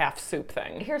salad, half soup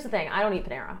thing. Here's the thing. I don't eat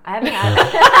Panera. I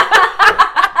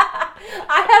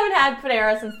haven't had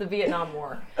Panera since the Vietnam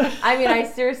War. I mean, I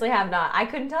seriously have not. I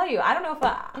couldn't tell you. I don't know if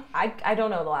I don't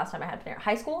know the last time I had Panera.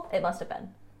 High school? It must have been.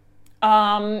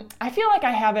 I feel like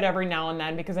I have it every now and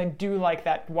then because I do like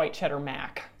that white cheddar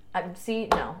mac. See,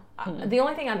 no. The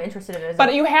only thing I'm interested in is...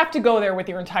 But you have to go there with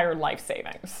your entire life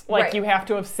savings. Like, Right. you have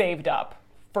to have saved up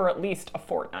for at least a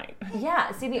fortnight.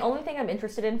 Yeah, see, the only thing I'm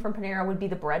interested in from Panera would be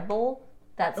the bread bowl.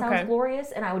 That sounds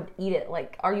glorious, and I would eat it.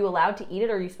 Like, are you allowed to eat it,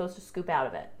 or are you supposed to scoop out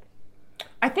of it?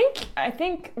 I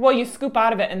think, well, you scoop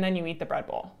out of it and then you eat the bread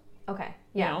bowl. Okay,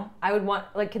 yeah. You know? I would want,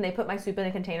 like, can they put my soup in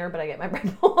a container, but I get my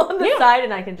bread bowl on the side,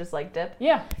 and I can just, like, dip?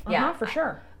 Yeah, Yeah. for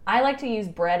sure. I like to use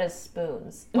bread as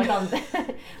spoons. Like on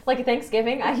like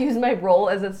Thanksgiving, I use my roll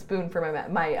as a spoon for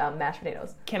my mashed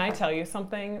potatoes. Can I tell you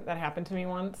something that happened to me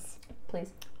once?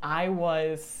 Please. I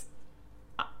was,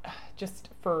 just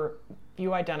for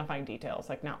few identifying details,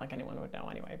 like not like anyone would know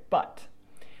anyway, but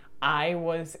I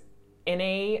was in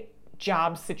a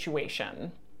job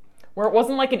situation where it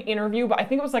wasn't like an interview, but I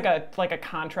think it was like a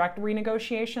contract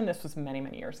renegotiation. This was many,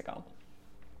 many years ago.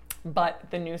 But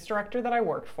the news director that I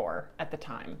worked for at the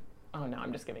time, oh no,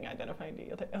 I'm just giving identifying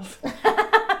details.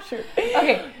 Shoot.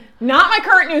 Okay, not my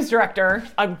current news director,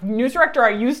 a news director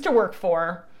I used to work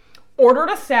for, ordered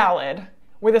a salad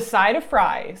with a side of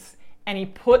fries, and he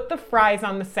put the fries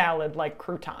on the salad like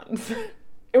croutons.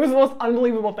 It was the most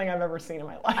unbelievable thing I've ever seen in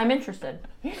my life. I'm interested.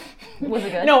 Was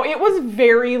it good? No, it was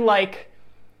very like...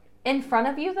 In front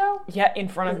of you, though? Yeah, in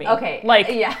front of me. Okay. Like,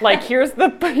 yeah. Like here's the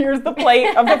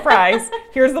plate of the fries.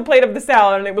 Here's the plate of the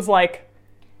salad, and it was like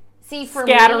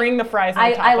scattering the fries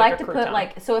on top. I like to crouton. put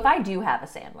like, so if I do have a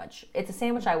sandwich, it's a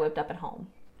sandwich I whipped up at home.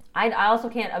 I also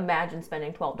can't imagine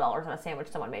spending $12 on a sandwich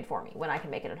someone made for me when I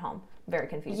can make it at home. Very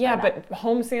confused. Yeah, by that. but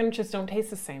home sandwiches don't taste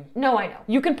the same. No, I know.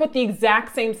 You can put the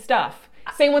exact same stuff.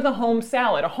 Same with a home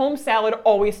salad. A home salad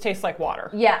always tastes like water.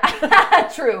 Yeah,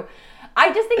 true.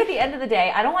 I just think at the end of the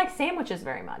day, I don't like sandwiches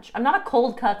very much. I'm not a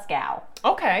cold cuts gal.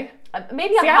 Okay.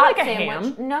 Maybe a See, hot I like a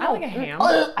sandwich. ham. No, I like a ham.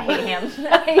 I hate hams.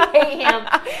 I hate ham.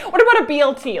 What about a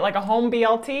BLT? Like a home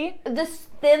BLT? This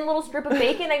thin little strip of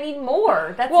bacon, I need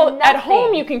more. That's Well, nothing. at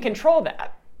home you can control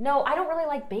that. No, I don't really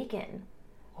like bacon.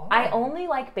 Oh. I only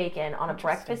like bacon on a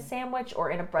breakfast sandwich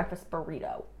or in a breakfast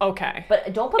burrito. Okay.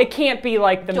 But don't put. It can't be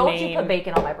like the don't main... you put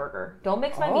bacon on my burger? Don't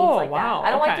mix my meats Oh, like wow, that.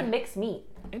 I don't like okay. to mix meat.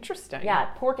 Interesting. Yeah,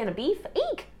 pork and a beef.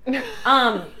 Eek.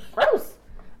 Gross.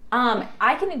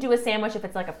 I can do a sandwich if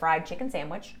it's like a fried chicken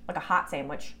sandwich, like a hot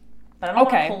sandwich. But I don't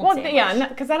want a cold sandwich. Yeah,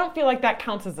 because I don't feel like that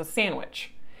counts as a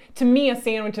sandwich. To me, a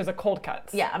sandwich is a cold cut.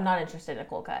 Yeah, I'm not interested in a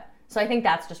cold cut. So I think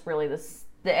that's just really this.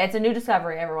 It's a new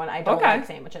discovery, everyone. I don't Okay. like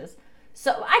sandwiches.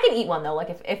 So I can eat one though.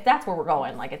 Like if that's where we're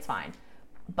going, like it's fine.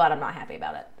 But I'm not happy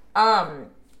about it.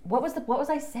 What was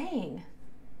I saying?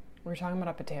 We were talking about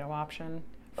a potato option,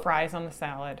 fries on the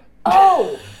salad.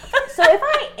 Oh, so if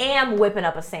I am whipping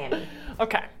up a Sammy,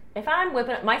 Okay. if I'm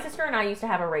whipping up, my sister and I used to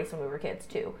have a race when we were kids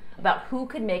too, about who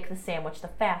could make the sandwich the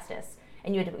fastest.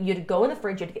 And you had to go in the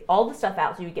fridge, you had to get all the stuff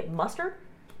out, so you'd get mustard.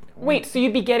 Wait, so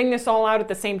you'd be getting this all out at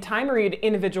the same time, or you'd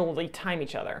individually time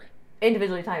each other?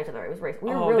 Individually time each other. It was a race.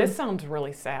 This sounds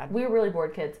really sad. We were really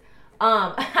bored kids.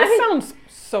 This sounds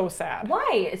so sad.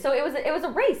 Why? So it was a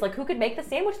race, like who could make the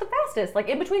sandwich the fastest, like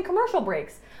in between commercial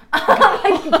breaks.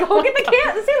 Like, go get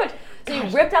the sandwich. So you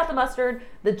ripped out the mustard,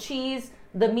 the cheese,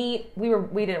 the meat. We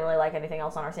didn't really like anything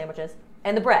else on our sandwiches.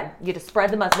 And the bread. You had to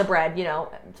spread the bread,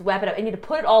 to wrap it up, and you had to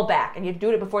put it all back, and you had to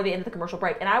do it before the end of the commercial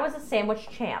break. And I was a sandwich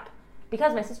champ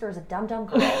because my sister is a dumb girl,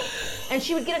 and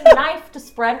she would get a knife to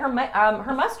spread her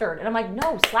mustard, and I'm like,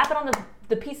 no, slap it on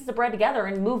the pieces of bread together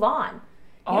and move on.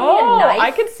 You don't need a knife. I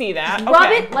could see that. Just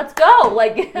rub it. Let's go.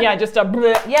 Like Yeah, just a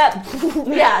bleh.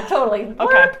 yeah, totally.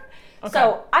 Okay.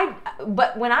 So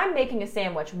but when I'm making a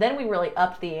sandwich, then we really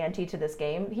upped the ante to this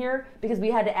game here because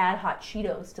we had to add hot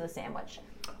Cheetos to the sandwich.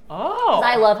 Oh.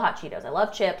 I love hot Cheetos. I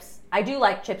love chips. I do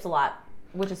like chips a lot,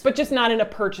 which is But just not in a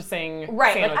purchasing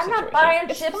right. sandwich Like I'm not situation. buying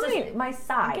It's chips fine. as my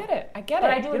side. I get it.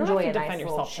 But I do You don't enjoy have to a nice defend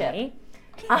little yourself chip. to me.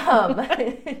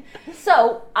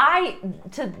 So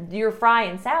to your fry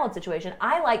and salad situation,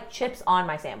 I like chips on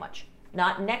my sandwich,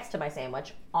 not next to my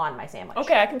sandwich, on my sandwich.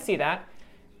 Okay, I can see that.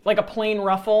 Like a plain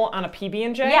ruffle on a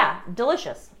PB&J? Yeah,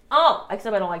 delicious. Oh,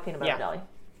 except I don't like peanut butter Yeah. jelly.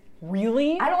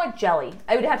 Really? I don't like jelly.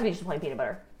 I would have to be just plain peanut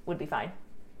butter. Would be fine.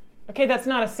 Okay, that's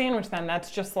not a sandwich then.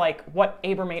 That's just like what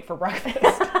Abram ate for breakfast.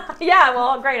 Yeah,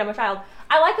 well, great. I'm a child.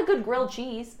 I like a good grilled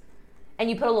cheese. And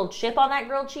you put a little chip on that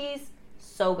grilled cheese.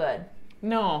 So good.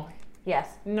 No, Yes.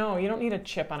 you don't need a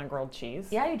chip on a grilled cheese.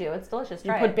 Yeah, you do. It's delicious. You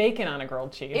Try put it. bacon on a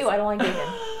grilled cheese. Ew, I don't like bacon.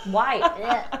 Why?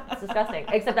 Ugh, it's disgusting.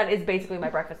 Except that is basically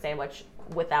my breakfast sandwich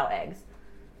without eggs.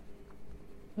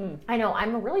 I know.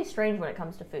 I'm really strange when it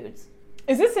comes to foods.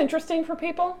 Is this interesting for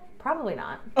people? Probably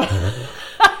not.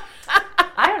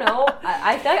 I don't know.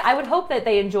 I would hope that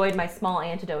they enjoyed my small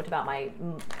antidote about my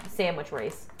sandwich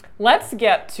race. Let's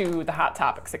get to the hot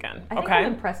topics again, I think okay?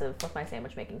 I'm impressive with my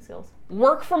sandwich making skills.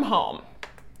 Work from home,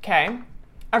 okay?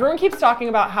 Everyone keeps talking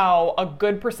about how a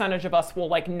good percentage of us will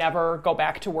like never go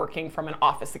back to working from an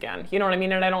office again. You know what I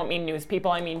mean? And I don't mean news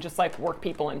people. I mean just like work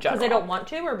people in general. Because they don't want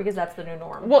to, or because that's the new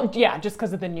norm? Well, yeah, just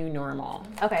because of the new normal.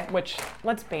 Okay. Which,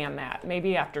 let's ban that.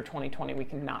 Maybe after 2020 we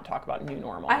can not talk about new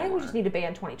normal I think anymore. we just need to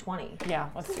ban 2020. Yeah,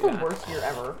 let's This do is that. the worst year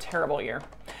ever. Terrible year.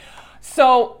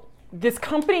 So this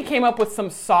company came up with some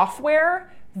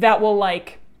software that will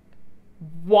like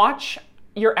watch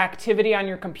your activity on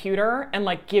your computer and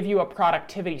like give you a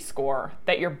productivity score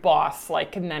that your boss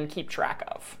like can then keep track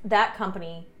of. That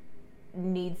company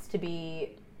needs to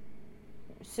be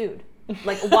sued.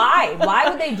 Like, why? Why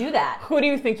would they do that? Who do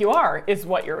you think you are is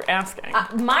what you're asking.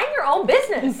 Mind your own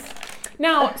business.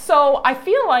 Now, so I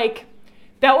feel like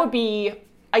that would be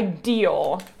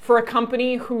ideal for a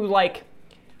company who like,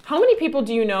 how many people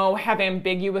do you know have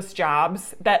ambiguous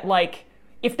jobs that like,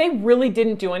 if they really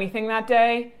didn't do anything that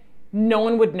day, no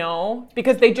one would know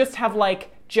because they just have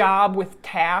like job with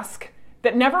task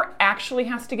that never actually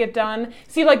has to get done.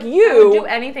 See, like you... I would do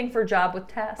anything for job with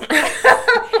task.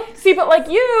 See, but like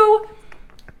you...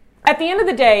 At the end of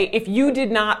the day, if you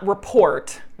did not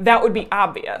report, that would be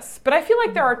obvious. But I feel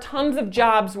like there are tons of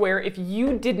jobs where if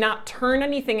you did not turn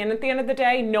anything in at the end of the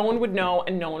day, no one would know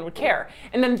and no one would care.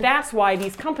 And then that's why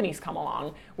these companies come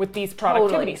along with these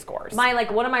productivity scores.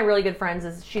 One of my really good friends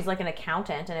is, she's like an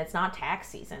accountant and it's not tax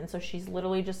season. So she's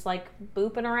literally just like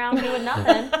booping around doing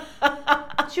nothing.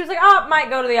 She was like, oh, might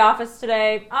go to the office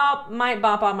today. Oh, might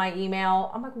bop on my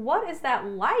email. I'm like, what is that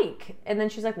like? And then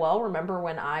she's like, well, remember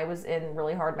when I was in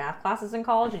really hard math classes in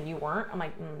college and you weren't? I'm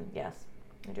like, yes,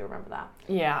 I do remember that.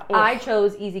 Yeah. Oof. I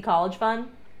chose easy college fun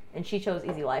and she chose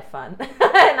easy life fun.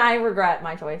 And I regret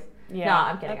my choice. Yeah, no,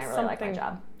 I'm kidding. I really like my something-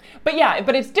 job. But yeah,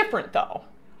 but it's different though.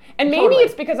 And maybe Totally.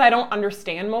 it's because I don't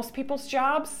understand most people's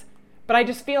jobs, but I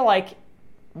just feel like,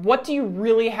 what do you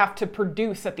really have to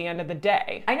produce at the end of the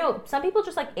day? I know some people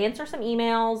just like answer some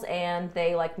emails and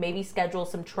they like maybe schedule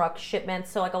some truck shipments.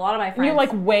 So like a lot of my friends, You like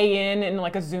weigh in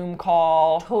like a Zoom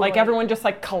call. Totally. Like everyone just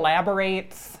like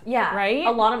collaborates. yeah, Right? A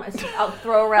lot of I'll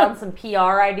throw around some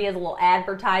PR ideas, a little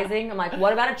advertising. I'm like,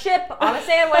 what about a chip on a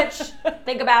sandwich?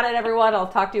 Think about it, everyone. I'll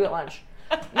talk to you at lunch.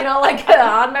 You know, like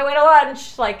on my way to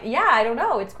lunch. Like, yeah, I don't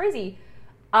know. It's crazy.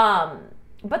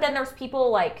 But then there's people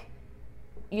like,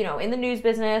 you know, in the news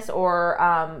business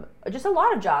or just a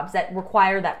lot of jobs that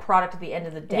require that product at the end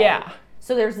of the day. Yeah.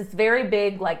 So there's this very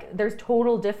big, like, there's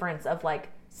total difference of like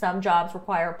some jobs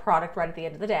require a product right at the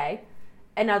end of the day,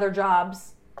 and other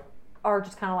jobs are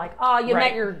just kind of like, oh, you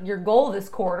Right. met your goal this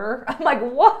quarter. I'm like,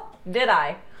 what did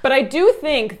I? But I do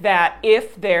think that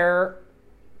if there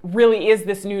really is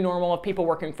this new normal of people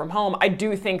working from home, I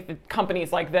do think that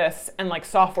companies like this and like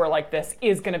software like this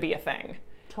is going to be a thing.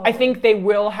 I think they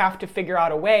will have to figure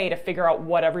out a way to figure out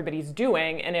what everybody's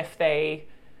doing and if they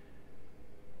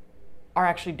are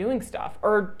actually doing stuff.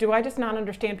 Or do I just not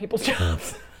understand people's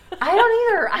jobs? I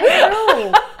don't either. I don't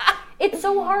know. It's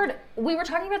so hard. We were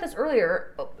talking about this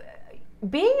earlier.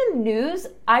 Being in news,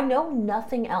 I know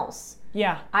nothing else.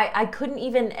 Yeah. I couldn't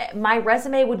even, my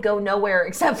resume would go nowhere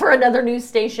except for another news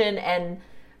station, and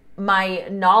my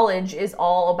knowledge is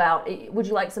all about, would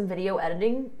you like some video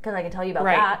editing? Because I can tell you about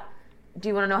Right. that. Do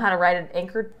you want to know how to write an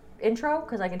anchor intro?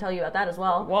 Because I can tell you about that as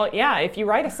well. Well, yeah, if you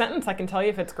write a sentence, I can tell you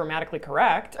if it's grammatically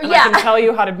correct. And Yeah. I can tell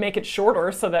you how to make it shorter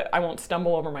so that I won't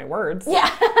stumble over my words. Yeah.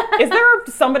 Is there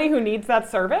somebody who needs that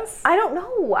service? I don't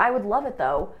know. I would love it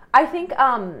though. I think,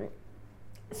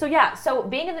 so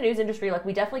being in the news industry, like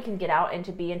we definitely can get out and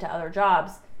to be into other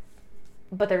jobs,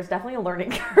 but there's definitely a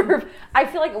learning curve. I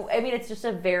feel like, it's just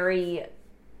a very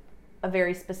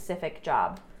specific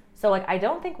job. So like, I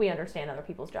don't think we understand other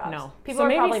people's jobs. No. People So are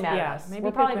maybe, probably mad yeah, at us. Maybe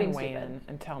We're probably people being can weigh stupid. in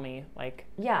and tell me, like...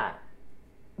 Yeah.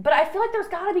 But I feel like there's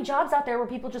gotta be jobs out there where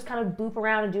people just kind of boop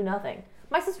around and do nothing.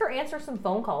 My sister answers some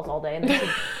phone calls all day and then she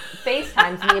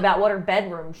FaceTimes me about what her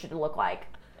bedroom should look like.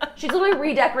 She's literally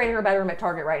redecorating her bedroom at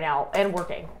Target right now and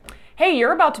working. Hey,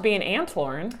 you're about to be an aunt,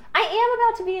 Lauren. I am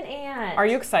about to be an aunt. Are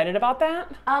you excited about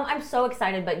that? I'm so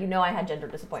excited, but I had gender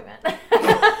disappointment.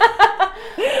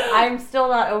 I'm still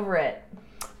not over it.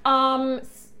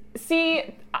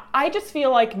 See, I just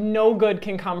feel like no good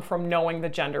can come from knowing the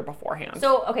gender beforehand.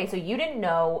 So you didn't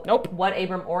know Nope. what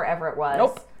Abram or Everett was.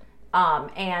 Nope.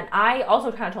 And I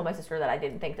also kind of told my sister that I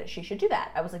didn't think that she should do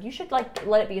that. I was like, you should like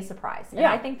let it be a surprise. And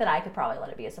Yeah. I think that I could probably let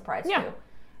it be a surprise Yeah. too.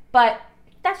 But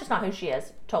that's just not who she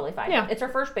is. Totally fine. Yeah. It's her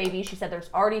first baby. She said there's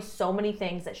already so many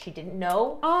things that she didn't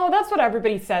know. Oh, that's what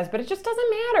everybody says, but it just doesn't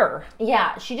matter.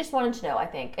 Yeah, she just wanted to know, I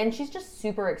think. And she's just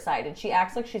super excited. She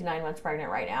acts like she's 9 months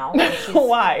pregnant right now. And she's,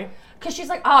 Why? Because she's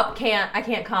like, oh, I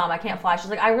can't come, I can't fly.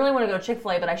 She's like, I really want to go to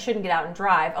Chick-fil-A, but I shouldn't get out and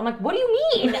drive. I'm like, what do you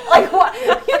mean? Like, what?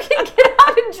 You can get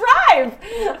out and drive.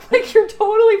 Like, you're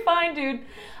totally fine, dude.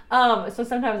 So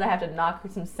sometimes I have to knock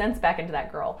some sense back into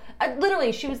that girl.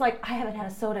 Literally, she was like, I haven't had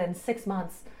a soda in 6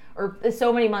 months or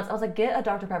so many months. I was like, get a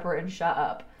Dr. Pepper and shut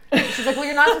up. She's like, well,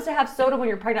 you're not supposed to have soda when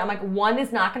you're pregnant. I'm like, one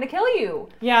is not going to kill you.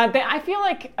 Yeah, I feel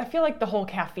like the whole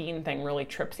caffeine thing really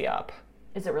trips you up.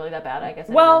 Is it really that bad? I guess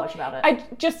I don't know much about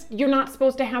it. You're not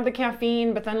supposed to have the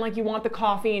caffeine, but then like you want the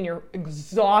coffee and you're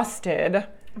exhausted.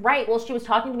 Right. Well, she was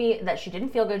talking to me that she didn't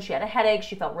feel good. She had a headache.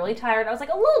 She felt really tired. I was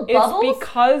like, a little bubbles?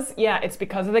 It's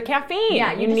because of the caffeine.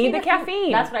 Yeah, you need the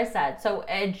caffeine. That's what I said. So,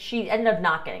 and she ended up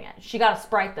not getting it. She got a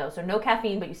Sprite though, so no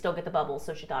caffeine, but you still get the bubbles,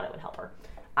 so she thought it would help her.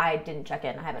 I didn't check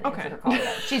in. I haven't answered her call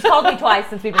yet. She's called me twice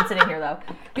since we've been sitting here though,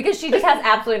 because she just has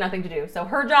absolutely nothing to do. So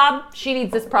her job, she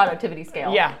needs this productivity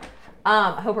scale. Yeah.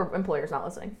 I hope her employer's not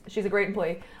listening. She's a great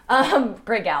employee.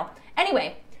 Great gal.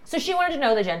 Anyway, so she wanted to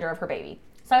know the gender of her baby.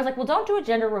 So I was like, well, don't do a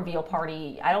gender reveal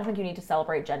party. I don't think you need to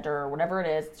celebrate gender or whatever it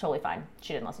is. It's totally fine.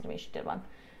 She didn't listen to me. She did one.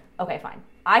 Okay, fine.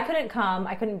 I couldn't come.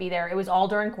 I couldn't be there. It was all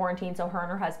during quarantine, so her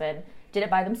and her husband did it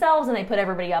by themselves, and they put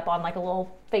everybody up on like a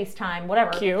little FaceTime,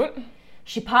 whatever. Cute.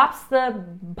 She pops the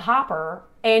popper,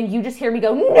 and you just hear me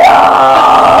go, no!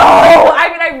 I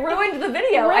mean, I ruined the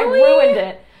video. Really? I ruined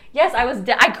it. Yes,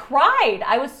 I cried.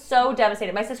 I was so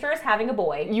devastated. My sister is having a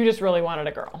boy. You just really wanted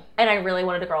a girl. And I really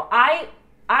wanted a girl.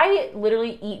 I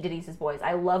literally eat Denise's boys.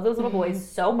 I love those little boys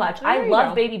so much. I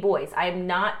love baby boys. I am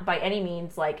not by any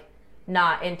means like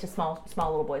not into small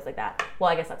little boys like that. Well,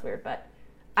 I guess that's weird, but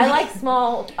I like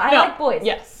small. I like boys.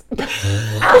 Yes.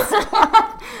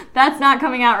 That's not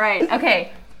coming out right.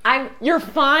 Okay. You're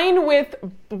fine with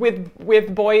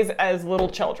boys as little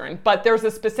children, but there's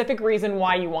a specific reason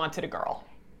why you wanted a girl.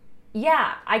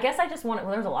 Yeah, I guess I just wanted,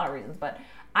 well, there's a lot of reasons, but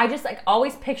I just like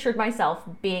always pictured myself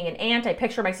being an aunt. I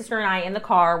picture my sister and I in the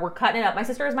car. We're cutting it up. My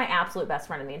sister is my absolute best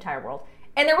friend in the entire world.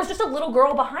 And there was just a little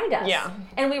girl behind us. Yeah.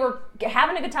 And we were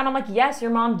having a good time. I'm like, yes,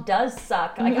 your mom does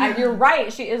suck. Like, you're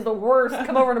right. She is the worst.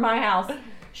 Come over to my house.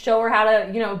 Show her how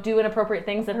to, do inappropriate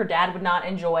things that her dad would not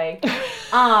enjoy.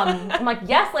 I'm like,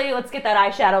 yes, lady, let's get that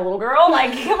eyeshadow, little girl.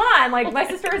 Like, come on. Like, my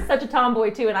sister is such a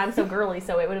tomboy, too, and I'm so girly,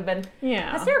 so it would have been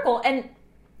hysterical. And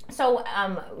so,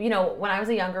 when I was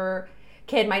a younger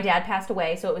kid, my dad passed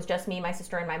away, so it was just me, my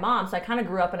sister, and my mom. So I kind of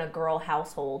grew up in a girl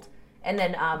household. And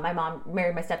then my mom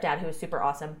married my stepdad, who was super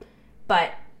awesome.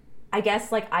 But I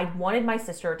guess, like, I wanted my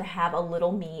sister to have a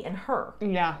little me and her.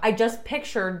 Yeah. I just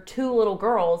pictured two little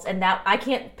girls, and that I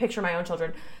can't picture my own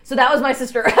children. So that was my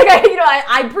sister.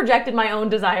 I projected my own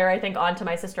desire, I think, onto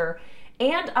my sister.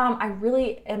 And I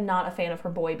really am not a fan of her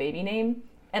boy baby name.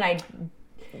 And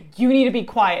You need to be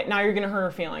quiet. Now you're going to hurt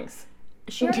her feelings.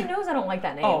 She already knows I don't like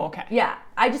that name. Oh, okay. Yeah.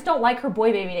 I just don't like her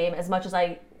boy baby name as much as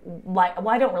I like. Well,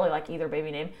 I don't really like either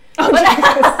baby name. Oh, but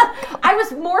I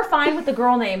was more fine with the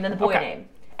girl name than the boy name.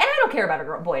 And I don't care about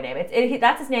a boy name.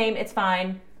 That's his name. It's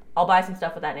fine. I'll buy some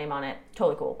stuff with that name on it.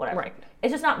 Totally cool. Whatever. Right.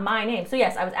 It's just not my name. So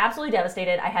yes, I was absolutely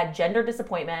devastated. I had gender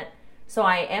disappointment. So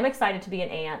I am excited to be an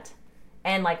aunt.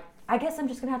 And like, I guess I'm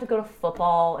just going to have to go to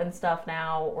football and stuff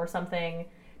now or something.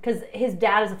 Because his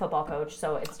dad is a football coach.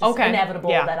 So it's just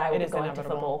inevitable that I would be going to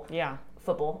football. Yeah.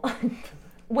 Football.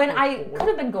 When I could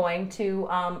have been going to,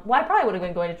 I probably would have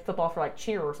been going to football for like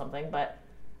cheer or something. But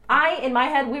in my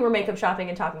head, we were makeup shopping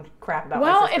and talking crap about my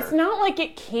sister. Well, it's not like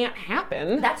it can't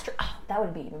happen. That's true. Oh, that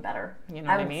would be even better. You know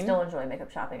what I mean? I would still enjoy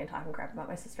makeup shopping and talking crap about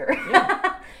my sister.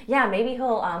 Yeah, yeah, maybe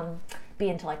he'll be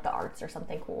into like the arts or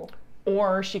something cool.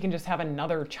 Or she can just have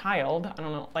another child. I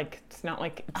don't know. Like, it's not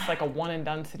like it's like a one and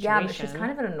done situation. Yeah, but she's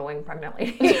kind of an annoying pregnant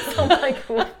lady. So I'm like,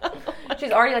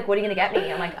 she's already like, what are you going to get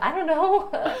me? I'm like, I don't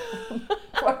know.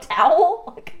 A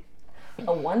towel? Like a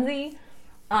onesie?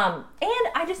 And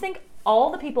I just think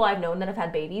all the people I've known that have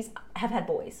had babies have had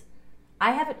boys.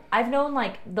 I've known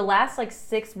like the last like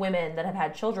 6 women that have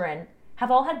had children have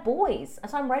all had boys.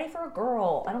 So I'm ready for a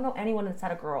girl. I don't know anyone that's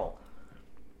had a girl.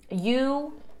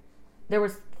 There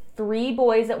was 3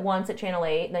 boys at once at Channel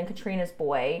 8, then Katrina's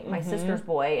boy, my sister's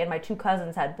boy, and my 2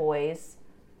 cousins had boys.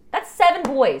 That's 7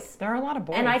 boys. There are a lot of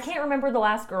boys. And I can't remember the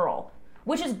last girl,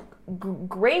 which is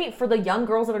great for the young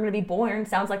girls that are going to be born.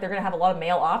 Sounds like they're going to have a lot of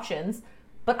male options.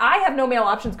 But I have no male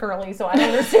options currently, so I don't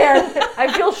understand.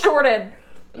 I feel shorted.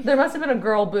 There must have been a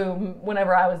girl boom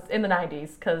whenever I was in the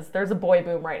 90s, because there's a boy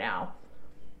boom right now.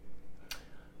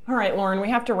 All right, Lauren, we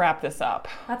have to wrap this up.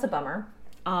 That's a bummer.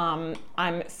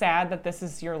 I'm sad that this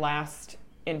is your last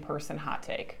in-person hot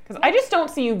take, because I just don't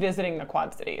see you visiting the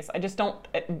Quad Cities. I just don't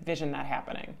envision that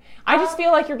happening. I just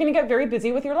feel like you're going to get very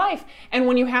busy with your life, and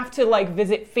when you have to like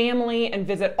visit family and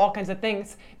visit all kinds of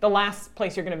things, the last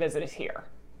place you're going to visit is here.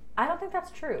 I don't think that's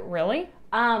true. Really?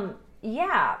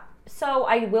 Yeah. So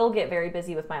I will get very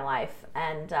busy with my life,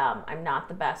 and I'm not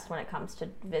the best when it comes to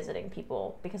visiting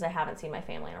people because I haven't seen my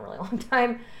family in a really long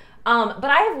time. But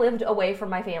I have lived away from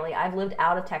my family. I've lived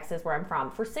out of Texas, where I'm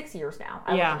from, for 6 years now.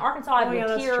 I lived in Arkansas. I've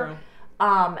lived here.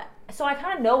 True. So I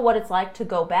kind of know what it's like to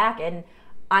go back, and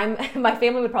my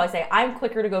family would probably say I'm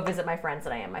quicker to go visit my friends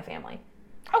than I am my family.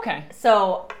 Okay.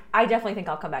 So I definitely think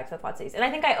I'll come back to the Quad Cities, and I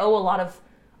think I owe a lot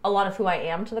of who I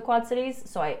am to the Quad Cities.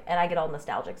 So I get all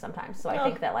nostalgic sometimes. So I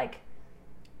think that like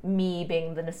me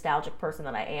being the nostalgic person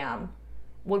that I am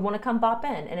would want to come bop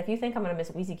in. And if you think I'm going to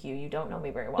miss Wheezy Q, you don't know me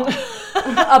very well.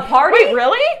 A party? Wait,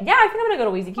 really? Yeah, I think I'm going to go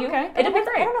to Wheezy Q. Okay, it depends.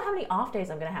 I don't know how many off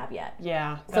days I'm going to have yet.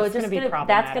 Yeah, so it's just going to be problematic.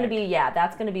 That's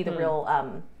going to be the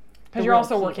real. Because you're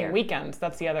also working weekends.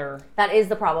 That's the other. That is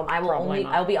the problem.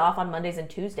 I'll be off on Mondays and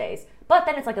Tuesdays. But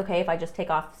then it's like, okay, if I just take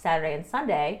off Saturday and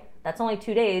Sunday, that's only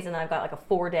 2 days, and then I've got like a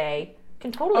 4-day.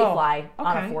 Can totally fly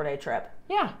on a 4-day trip.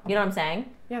 Yeah. You know what I'm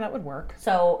saying? Yeah, that would work.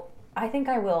 So I think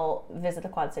I will visit the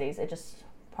Quad Cities. It just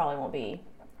probably won't be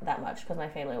that much because my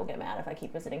family will get mad if I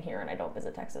keep visiting here and I don't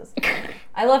visit Texas.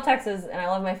 I love Texas and I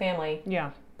love my family.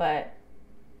 Yeah. But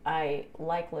I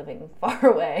like living far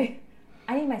away.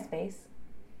 I need my space.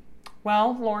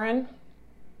 Well, Lauren,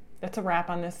 that's a wrap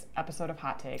on this episode of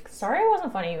Hot Takes. Sorry I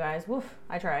wasn't funny, you guys. Woof.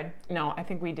 I tried. No, I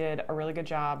think we did a really good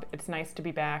job. It's nice to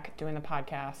be back doing the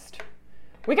podcast.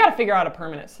 We got to figure out a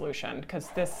permanent solution because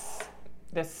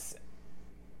this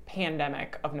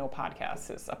pandemic of no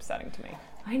podcasts is upsetting to me.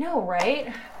 I know,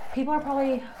 right? People are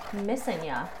probably missing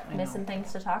you, missing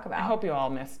things to talk about. I hope you all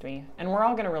missed me. And we're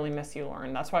all going to really miss you,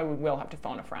 Lauren. That's why we will have to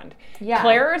phone a friend. Yeah.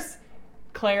 Claire's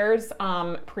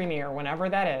premiere, whenever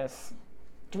that is.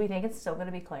 Do we think it's still going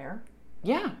to be Claire?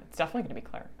 Yeah, it's definitely going to be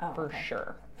Claire. Oh, for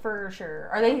sure. For sure.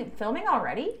 Are they filming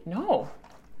already? No,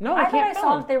 I can't thought I film.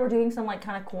 saw that they were doing some like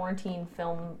kind of quarantine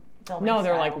filming. No,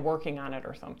 they're style. like working on it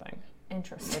or something.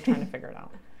 Interesting. They're trying to figure it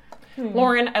out.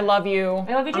 Lauren, I love you.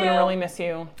 I love you too. I'm going to really miss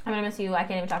you. I'm going to miss you. I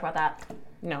can't even talk about that.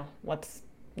 No, No,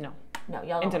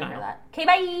 y'all don't want to hear that. Okay,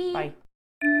 bye.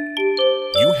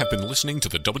 You have been listening to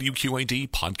the WQAD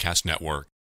Podcast Network.